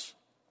hearts.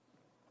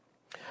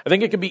 I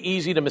think it can be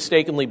easy to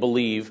mistakenly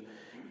believe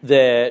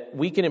that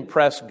we can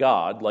impress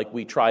God like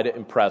we try to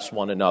impress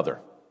one another.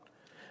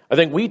 I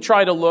think we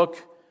try and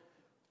look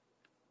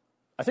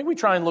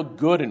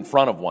good in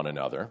front of one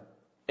another.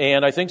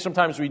 And I think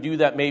sometimes we do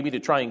that maybe to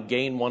try and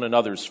gain one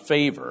another's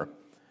favor.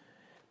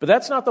 But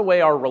that's not the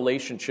way our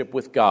relationship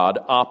with God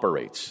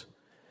operates.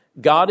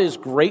 God is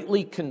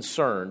greatly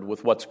concerned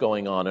with what's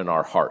going on in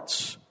our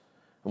hearts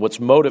and what's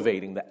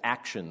motivating the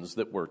actions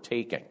that we're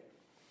taking.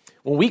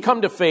 When we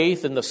come to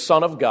faith in the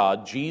Son of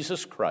God,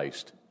 Jesus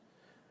Christ,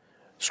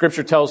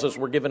 Scripture tells us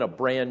we're given a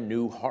brand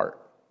new heart.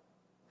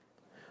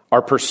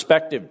 Our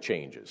perspective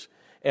changes.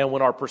 And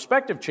when our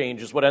perspective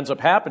changes, what ends up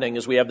happening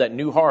is we have that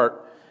new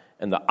heart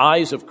and the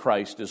eyes of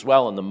Christ as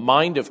well and the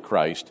mind of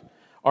Christ.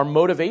 Our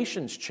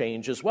motivations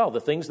change as well.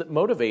 The things that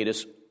motivate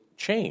us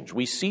change.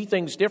 We see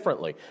things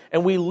differently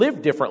and we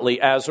live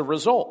differently as a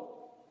result.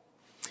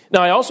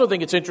 Now, I also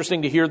think it's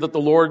interesting to hear that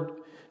the Lord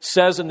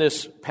says in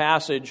this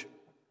passage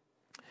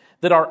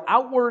that our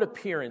outward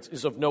appearance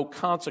is of no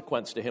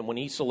consequence to him when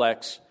he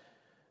selects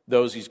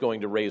those he's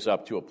going to raise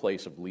up to a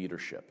place of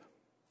leadership.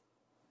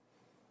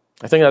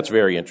 I think that's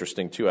very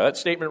interesting too. That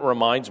statement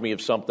reminds me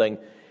of something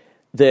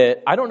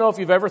that I don't know if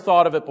you've ever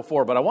thought of it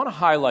before, but I want to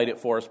highlight it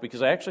for us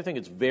because I actually think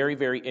it's very,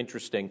 very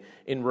interesting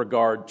in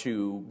regard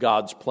to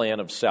God's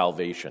plan of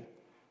salvation.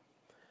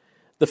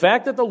 The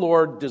fact that the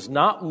Lord does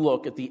not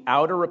look at the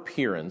outer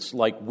appearance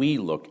like we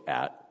look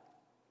at.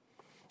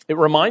 It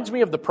reminds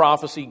me of the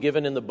prophecy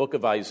given in the book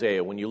of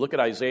Isaiah. When you look at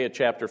Isaiah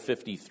chapter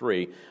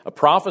 53, a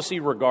prophecy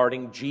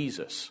regarding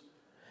Jesus.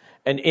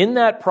 And in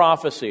that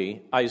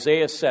prophecy,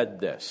 Isaiah said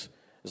this,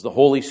 as the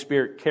Holy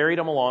Spirit carried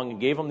him along and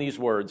gave him these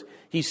words.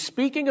 He's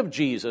speaking of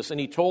Jesus, and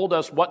he told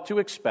us what to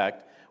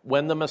expect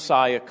when the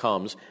Messiah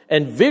comes.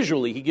 And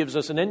visually, he gives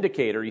us an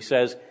indicator. He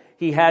says,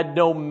 he had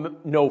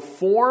no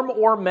form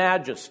or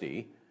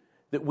majesty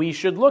that we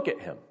should look at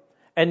him,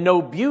 and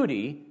no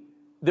beauty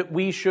that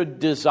we should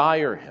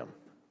desire him.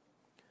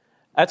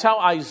 That's how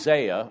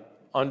Isaiah,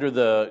 under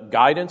the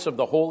guidance of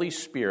the Holy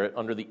Spirit,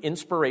 under the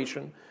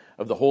inspiration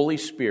of the Holy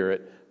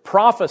Spirit,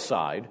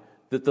 prophesied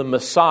that the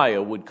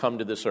Messiah would come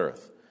to this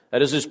earth.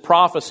 That is his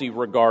prophecy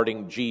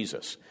regarding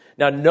Jesus.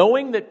 Now,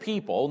 knowing that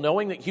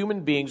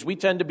human beings, we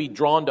tend to be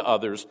drawn to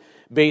others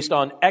based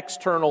on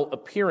external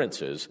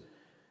appearances,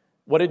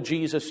 what did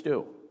Jesus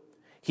do?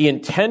 He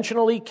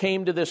intentionally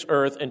came to this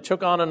earth and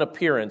took on an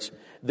appearance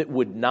that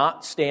would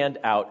not stand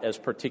out as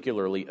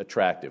particularly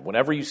attractive.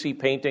 Whenever you see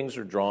paintings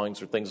or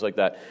drawings or things like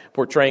that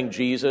portraying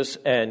Jesus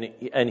and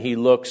he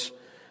looks,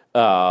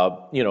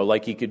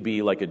 like he could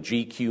be like a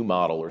GQ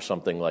model or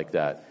something like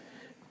that,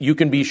 you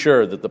can be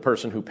sure that the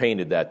person who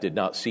painted that did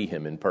not see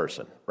him in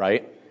person,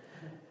 right?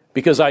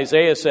 Because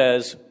Isaiah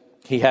says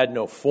he had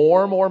no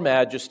form or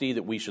majesty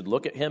that we should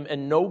look at him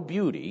and no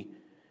beauty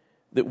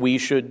that we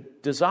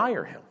should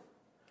desire him.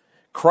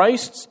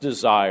 Christ's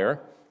desire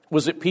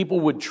was that people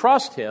would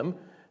trust him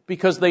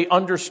because they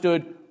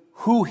understood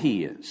who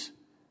he is,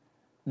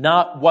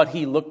 not what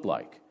he looked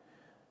like.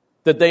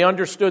 That they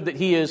understood that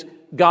he is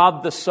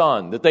God the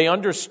Son, that they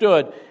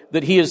understood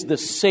that he is the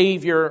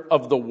Savior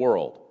of the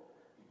world.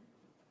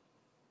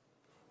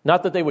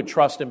 Not that they would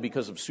trust him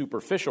because of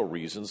superficial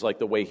reasons like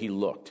the way he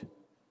looked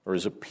or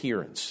his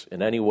appearance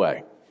in any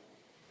way.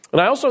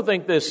 And I also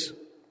think this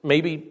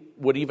maybe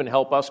would even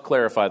help us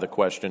clarify the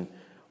question,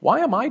 why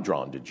am I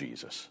drawn to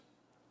Jesus?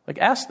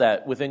 Ask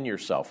that within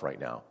yourself right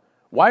now.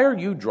 Why are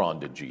you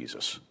drawn to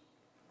Jesus?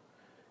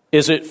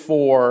 Is it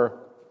for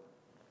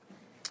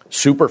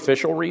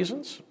superficial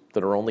reasons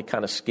that are only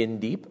kind of skin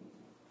deep?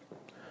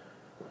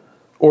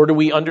 Or do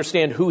we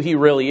understand who he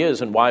really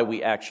is and why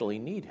we actually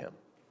need him?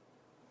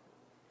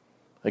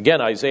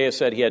 Again, Isaiah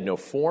said he had no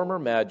form or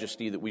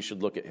majesty that we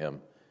should look at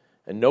him,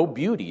 and no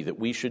beauty that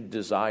we should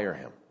desire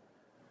him.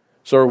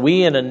 So are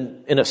we in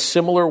a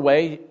similar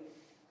way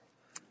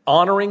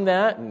honoring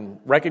that and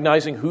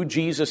recognizing who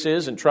Jesus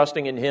is and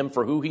trusting in him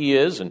for who he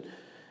is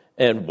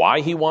and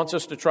why he wants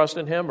us to trust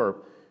in him? Or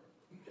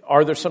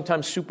are there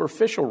sometimes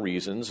superficial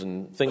reasons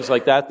and things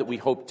like that we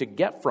hope to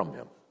get from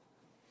him?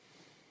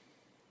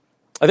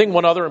 I think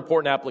one other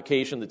important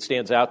application that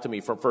stands out to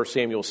me from 1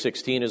 Samuel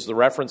 16 is the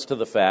reference to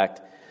the fact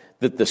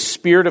that the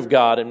Spirit of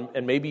God,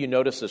 and maybe you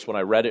noticed this when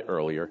I read it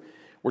earlier,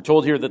 we're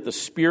told here that the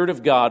Spirit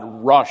of God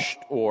rushed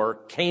or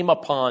came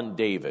upon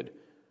David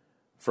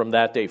from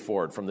that day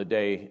forward, from the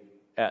day,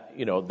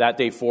 that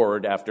day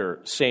forward after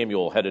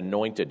Samuel had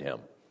anointed him.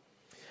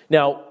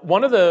 Now,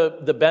 one of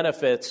the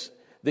benefits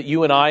that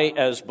you and I,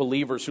 as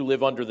believers who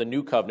live under the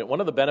new covenant, one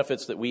of the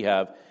benefits that we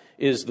have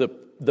is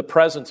the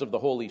presence of the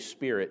Holy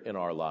Spirit in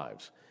our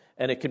lives.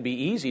 And it can be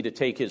easy to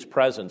take his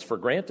presence for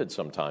granted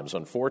sometimes,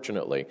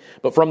 unfortunately.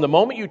 But from the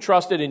moment you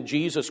trusted in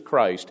Jesus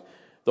Christ,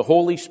 the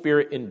Holy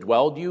Spirit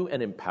indwelled you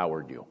and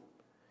empowered you.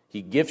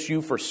 He gifts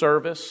you for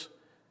service.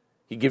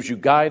 He gives you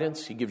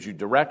guidance. He gives you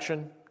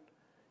direction.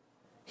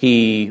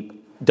 He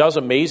does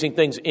amazing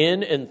things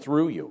in and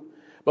through you.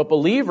 But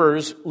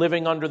believers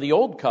living under the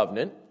old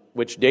covenant,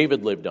 which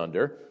David lived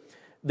under,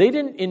 they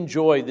didn't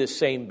enjoy this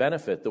same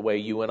benefit the way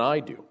you and I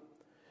do.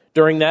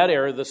 During that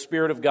era, the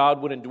Spirit of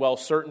God would indwell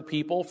certain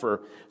people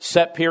for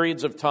set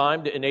periods of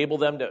time to enable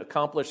them to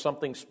accomplish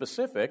something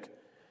specific,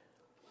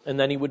 and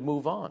then he would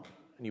move on,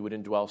 and he would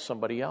indwell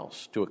somebody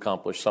else to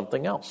accomplish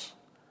something else.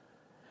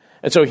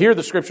 And so here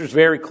the Scripture is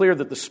very clear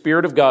that the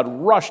Spirit of God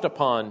rushed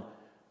upon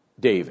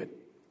David,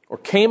 or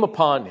came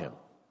upon him.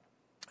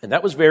 And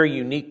that was very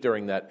unique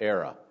during that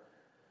era.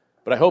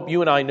 But I hope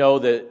you and I know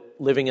that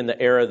living in the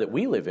era that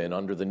we live in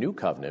under the new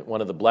covenant,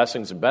 one of the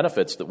blessings and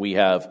benefits that we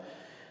have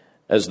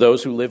as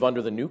those who live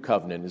under the new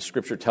covenant, as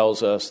Scripture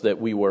tells us that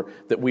we are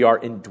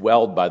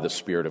indwelled by the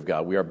Spirit of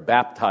God. We are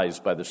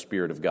baptized by the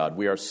Spirit of God.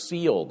 We are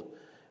sealed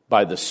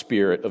by the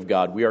Spirit of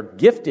God. We are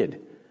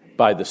gifted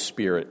by the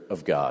Spirit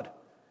of God.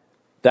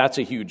 That's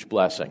a huge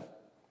blessing.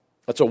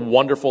 That's a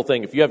wonderful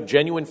thing. If you have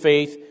genuine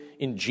faith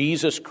in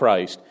Jesus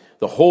Christ,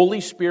 the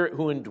Holy Spirit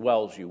who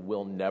indwells you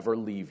will never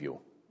leave you.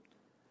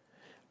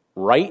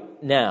 Right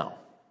now,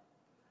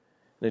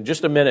 in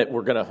just a minute,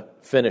 we're going to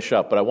finish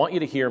up, but I want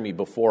you to hear me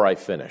before I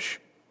finish.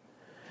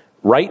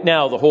 Right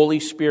now, the Holy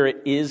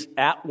Spirit is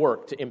at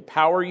work to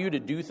empower you to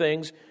do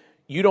things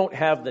you don't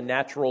have the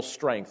natural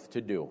strength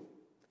to do.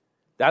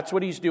 That's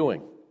what he's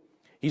doing.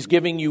 He's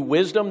giving you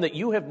wisdom that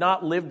you have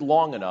not lived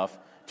long enough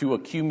to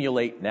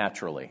accumulate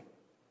naturally.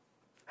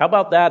 How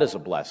about that as a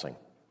blessing?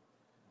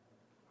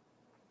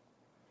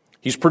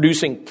 He's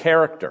producing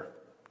character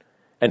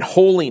and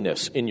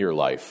holiness in your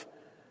life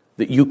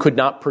that you could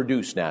not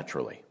produce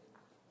naturally.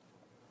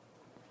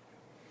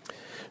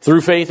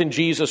 Through faith in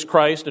Jesus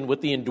Christ and with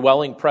the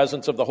indwelling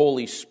presence of the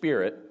Holy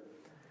Spirit,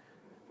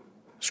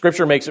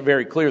 Scripture makes it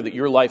very clear that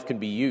your life can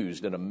be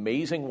used in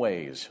amazing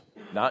ways,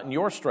 not in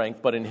your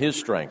strength, but in His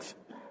strength.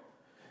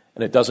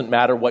 And it doesn't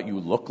matter what you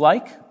look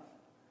like,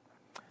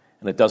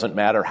 and it doesn't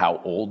matter how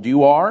old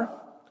you are.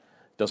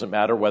 It doesn't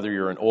matter whether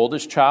you're an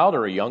oldest child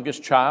or a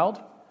youngest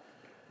child,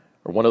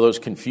 or one of those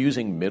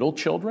confusing middle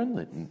children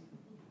that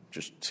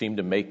just seem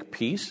to make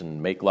peace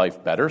and make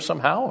life better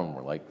somehow, and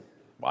we're like,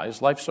 why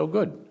is life so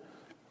good?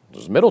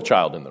 There's a middle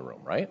child in the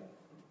room, right?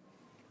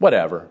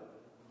 Whatever.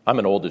 I'm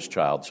an oldest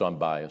child, so I'm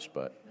biased,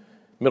 but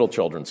middle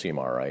children seem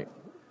all right.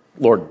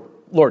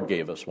 Lord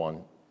gave us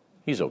one.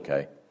 He's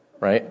okay,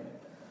 right?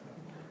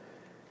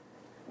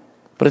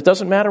 But it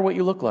doesn't matter what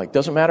you look like.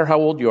 Doesn't matter how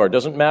old you are.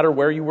 Doesn't matter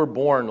where you were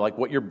born, like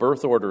what your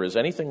birth order is,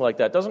 anything like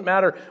that. Doesn't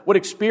matter what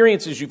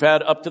experiences you've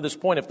had up to this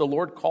point. If the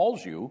Lord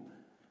calls you,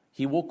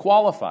 He will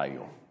qualify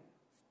you.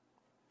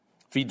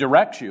 If He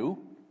directs you,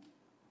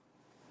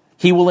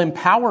 He will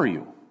empower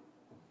you.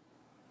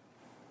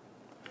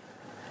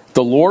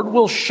 The Lord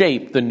will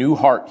shape the new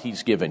heart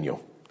He's given you.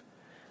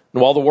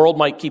 And while the world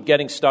might keep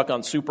getting stuck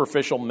on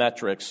superficial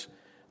metrics,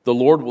 the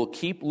Lord will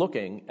keep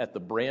looking at the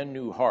brand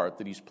new heart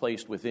that He's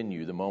placed within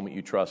you the moment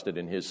you trusted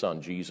in His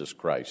Son, Jesus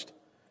Christ.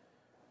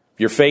 If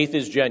your faith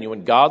is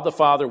genuine, God the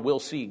Father will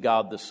see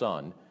God the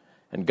Son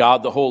and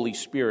God the Holy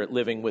Spirit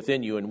living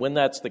within you. And when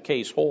that's the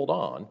case, hold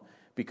on,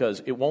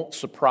 because it won't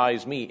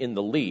surprise me in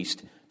the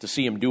least to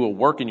see Him do a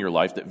work in your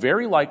life that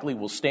very likely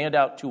will stand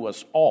out to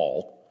us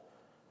all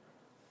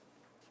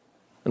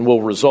and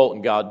will result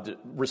in God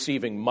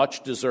receiving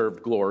much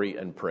deserved glory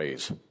and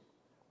praise.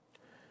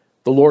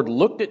 The Lord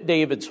looked at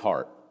David's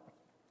heart,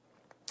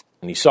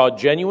 and He saw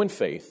genuine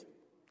faith,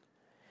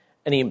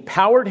 and He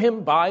empowered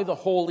him by the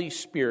Holy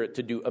Spirit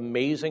to do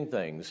amazing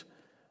things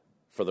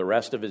for the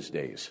rest of his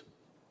days.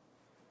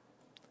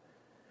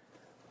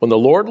 When the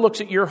Lord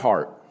looks at your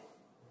heart,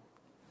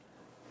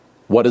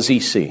 what does He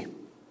see?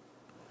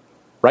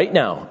 Right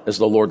now, as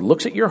the Lord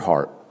looks at your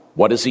heart,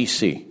 what does He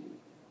see?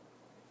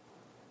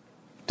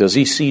 Does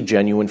He see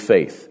genuine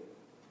faith?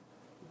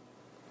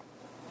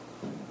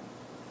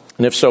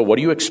 And if so, what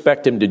do you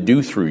expect Him to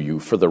do through you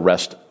for the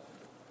rest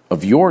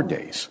of your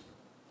days?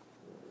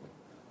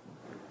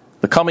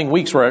 The coming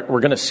weeks, we're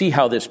going to see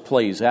how this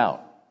plays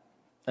out.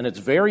 And it's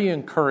very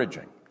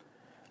encouraging.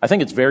 I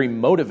think it's very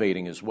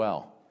motivating as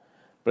well.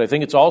 But I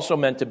think it's also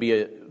meant to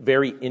be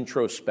very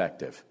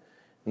introspective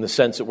in the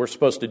sense that we're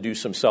supposed to do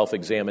some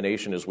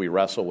self-examination as we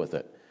wrestle with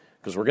it.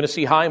 Because we're going to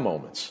see high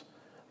moments,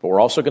 but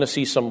we're also going to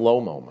see some low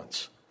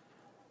moments.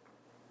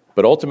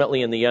 But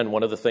ultimately, in the end,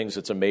 one of the things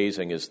that's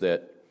amazing is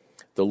that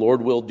the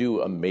Lord will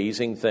do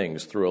amazing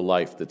things through a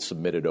life that's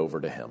submitted over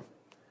to Him.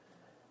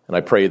 And I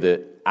pray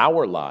that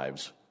our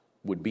lives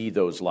would be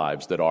those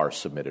lives that are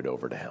submitted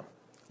over to him.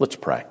 Let's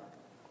pray.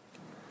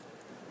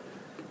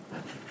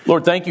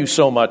 Lord, thank you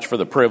so much for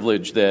the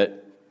privilege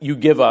that you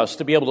give us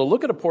to be able to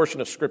look at a portion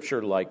of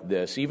Scripture like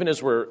this, even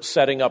as we're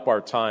setting up our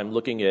time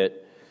looking at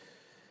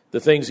the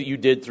things that you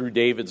did through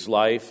David's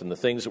life and the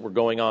things that were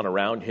going on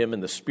around him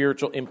and the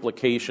spiritual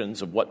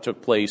implications of what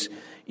took place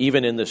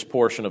even in this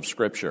portion of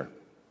Scripture.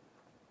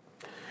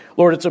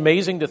 Lord, it's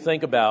amazing to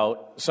think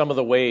about some of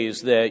the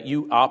ways that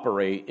you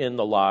operate in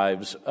the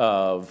lives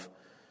of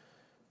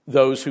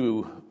those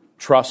who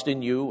trust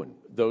in you and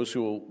those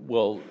who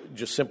will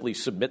just simply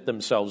submit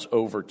themselves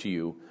over to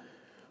you.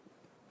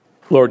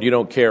 Lord, you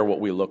don't care what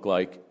we look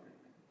like.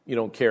 You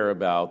don't care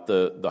about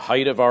the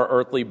height of our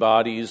earthly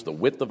bodies, the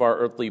width of our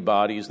earthly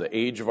bodies, the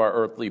age of our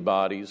earthly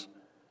bodies.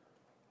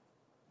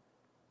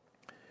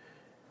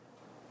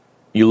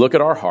 You look at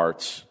our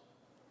hearts.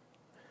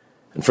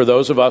 And for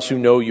those of us who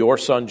know your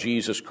Son,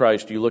 Jesus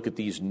Christ, you look at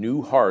these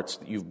new hearts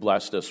that you've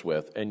blessed us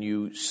with, and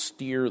you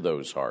steer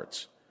those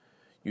hearts.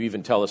 You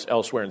even tell us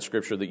elsewhere in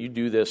Scripture that you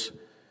do this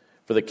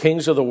for the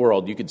kings of the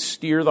world. You could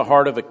steer the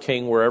heart of a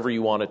king wherever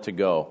you want it to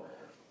go.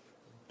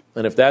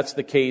 And if that's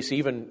the case,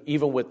 even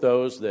with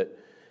those that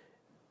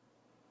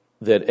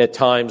at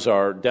times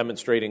are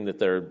demonstrating that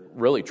they're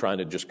really trying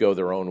to just go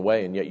their own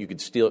way, and yet you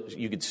could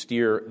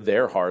steer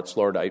their hearts,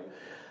 Lord,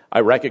 I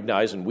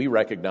recognize and we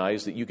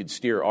recognize that you could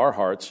steer our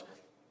hearts,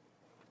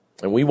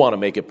 and we want to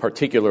make it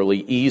particularly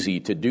easy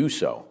to do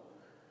so.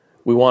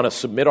 We want to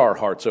submit our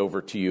hearts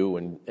over to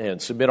you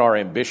and submit our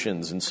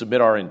ambitions and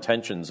submit our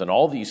intentions and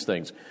all these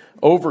things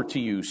over to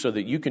you so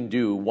that you can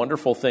do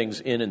wonderful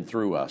things in and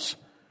through us.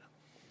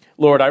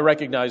 Lord, I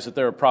recognize that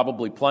there are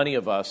probably plenty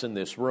of us in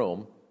this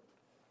room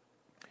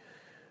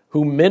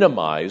who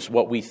minimize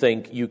what we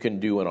think you can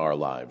do in our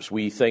lives.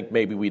 We think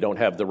maybe we don't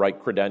have the right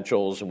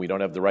credentials and we don't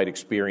have the right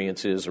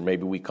experiences, or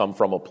maybe we come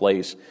from a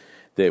place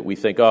that we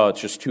think, oh, it's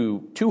just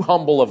too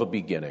humble of a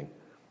beginning.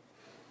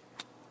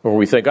 Or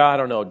we think, I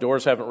don't know,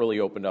 doors haven't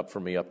really opened up for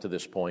me up to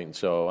this point,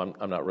 so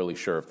I'm not really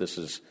sure if this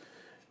is,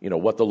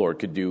 what the Lord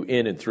could do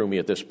in and through me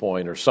at this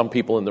point. Or some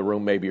people in the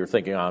room maybe are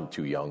thinking, I'm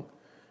too young.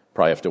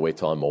 Probably have to wait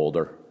till I'm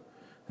older.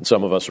 And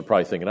some of us are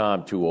probably thinking,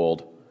 I'm too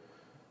old.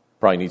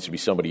 Probably needs to be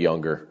somebody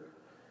younger.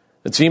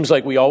 It seems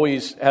like we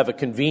always have a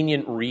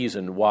convenient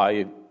reason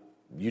why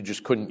you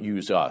just couldn't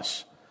use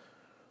us.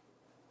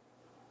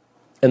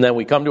 And then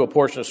we come to a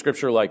portion of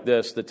Scripture like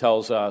this that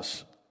tells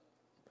us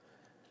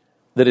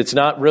that it's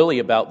not really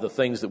about the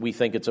things that we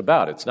think it's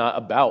about. It's not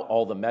about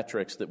all the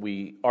metrics that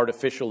we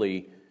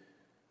artificially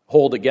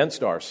hold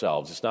against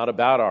ourselves. It's not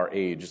about our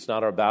age. It's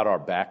not about our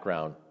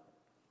background.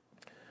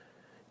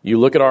 You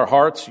look at our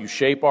hearts, you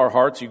shape our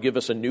hearts, you give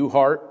us a new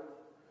heart.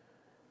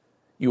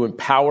 You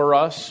empower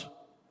us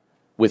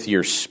with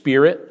your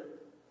Spirit,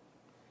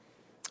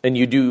 and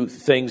you do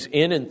things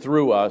in and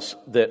through us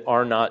that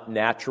are not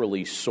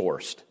naturally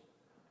sourced.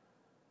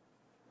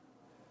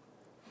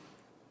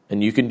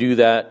 And you can do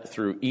that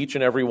through each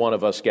and every one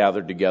of us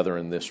gathered together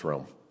in this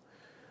room.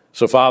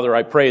 So, Father,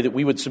 I pray that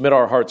we would submit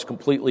our hearts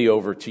completely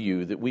over to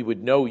you, that we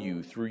would know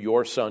you through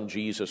your Son,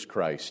 Jesus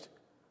Christ,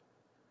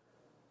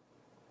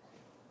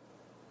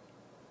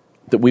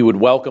 that we would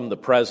welcome the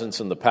presence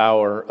and the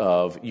power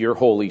of your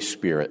Holy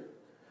Spirit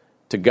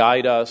to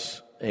guide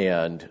us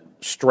and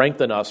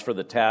strengthen us for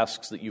the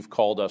tasks that you've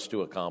called us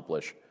to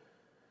accomplish.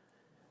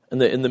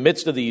 And in the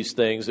midst of these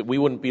things, that we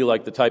wouldn't be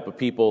like the type of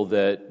people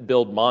that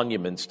build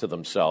monuments to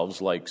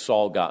themselves like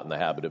Saul got in the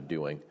habit of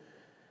doing,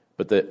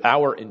 but that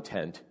our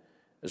intent,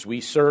 as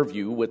we serve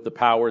you with the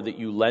power that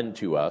you lend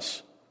to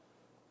us,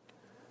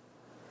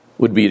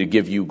 would be to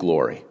give you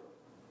glory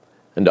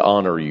and to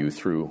honor you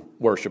through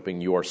worshiping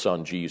your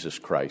Son, Jesus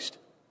Christ.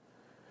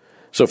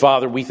 So,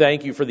 Father, we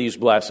thank you for these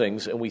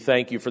blessings, and we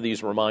thank you for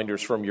these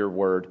reminders from your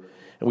word.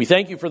 And we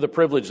thank you for the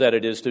privilege that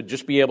it is to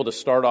just be able to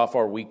start off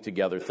our week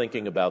together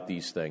thinking about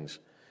these things.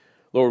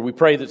 Lord, we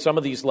pray that some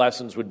of these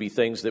lessons would be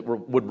things that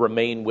would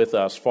remain with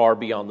us far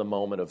beyond the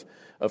moment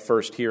of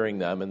first hearing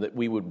them, and that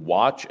we would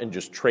watch and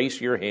just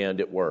trace your hand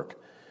at work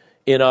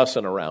in us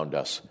and around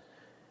us.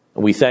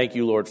 And we thank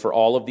you, Lord, for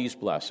all of these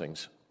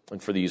blessings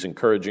and for these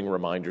encouraging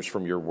reminders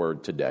from your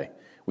word today.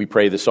 We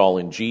pray this all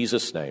in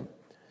Jesus' name.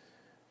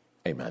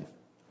 Amen.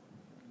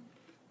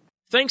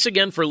 Thanks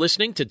again for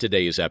listening to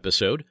today's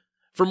episode.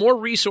 For more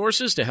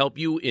resources to help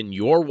you in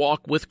your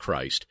walk with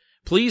Christ,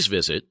 please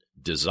visit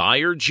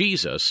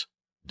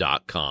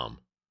desirejesus.com.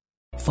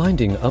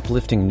 Finding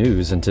uplifting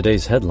news in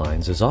today's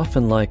headlines is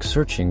often like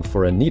searching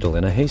for a needle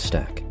in a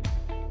haystack.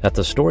 At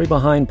the Story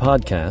Behind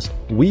podcast,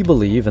 we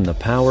believe in the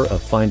power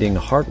of finding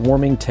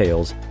heartwarming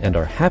tales and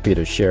are happy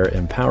to share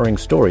empowering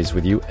stories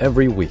with you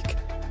every week.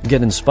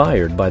 Get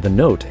inspired by the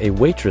note a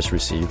waitress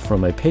received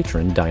from a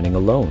patron dining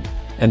alone,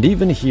 and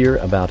even hear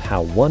about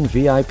how one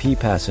VIP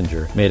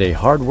passenger made a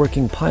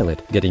hardworking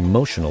pilot get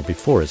emotional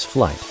before his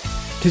flight.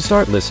 To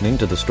start listening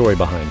to the Story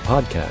Behind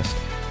podcast,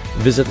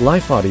 visit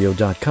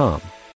lifeaudio.com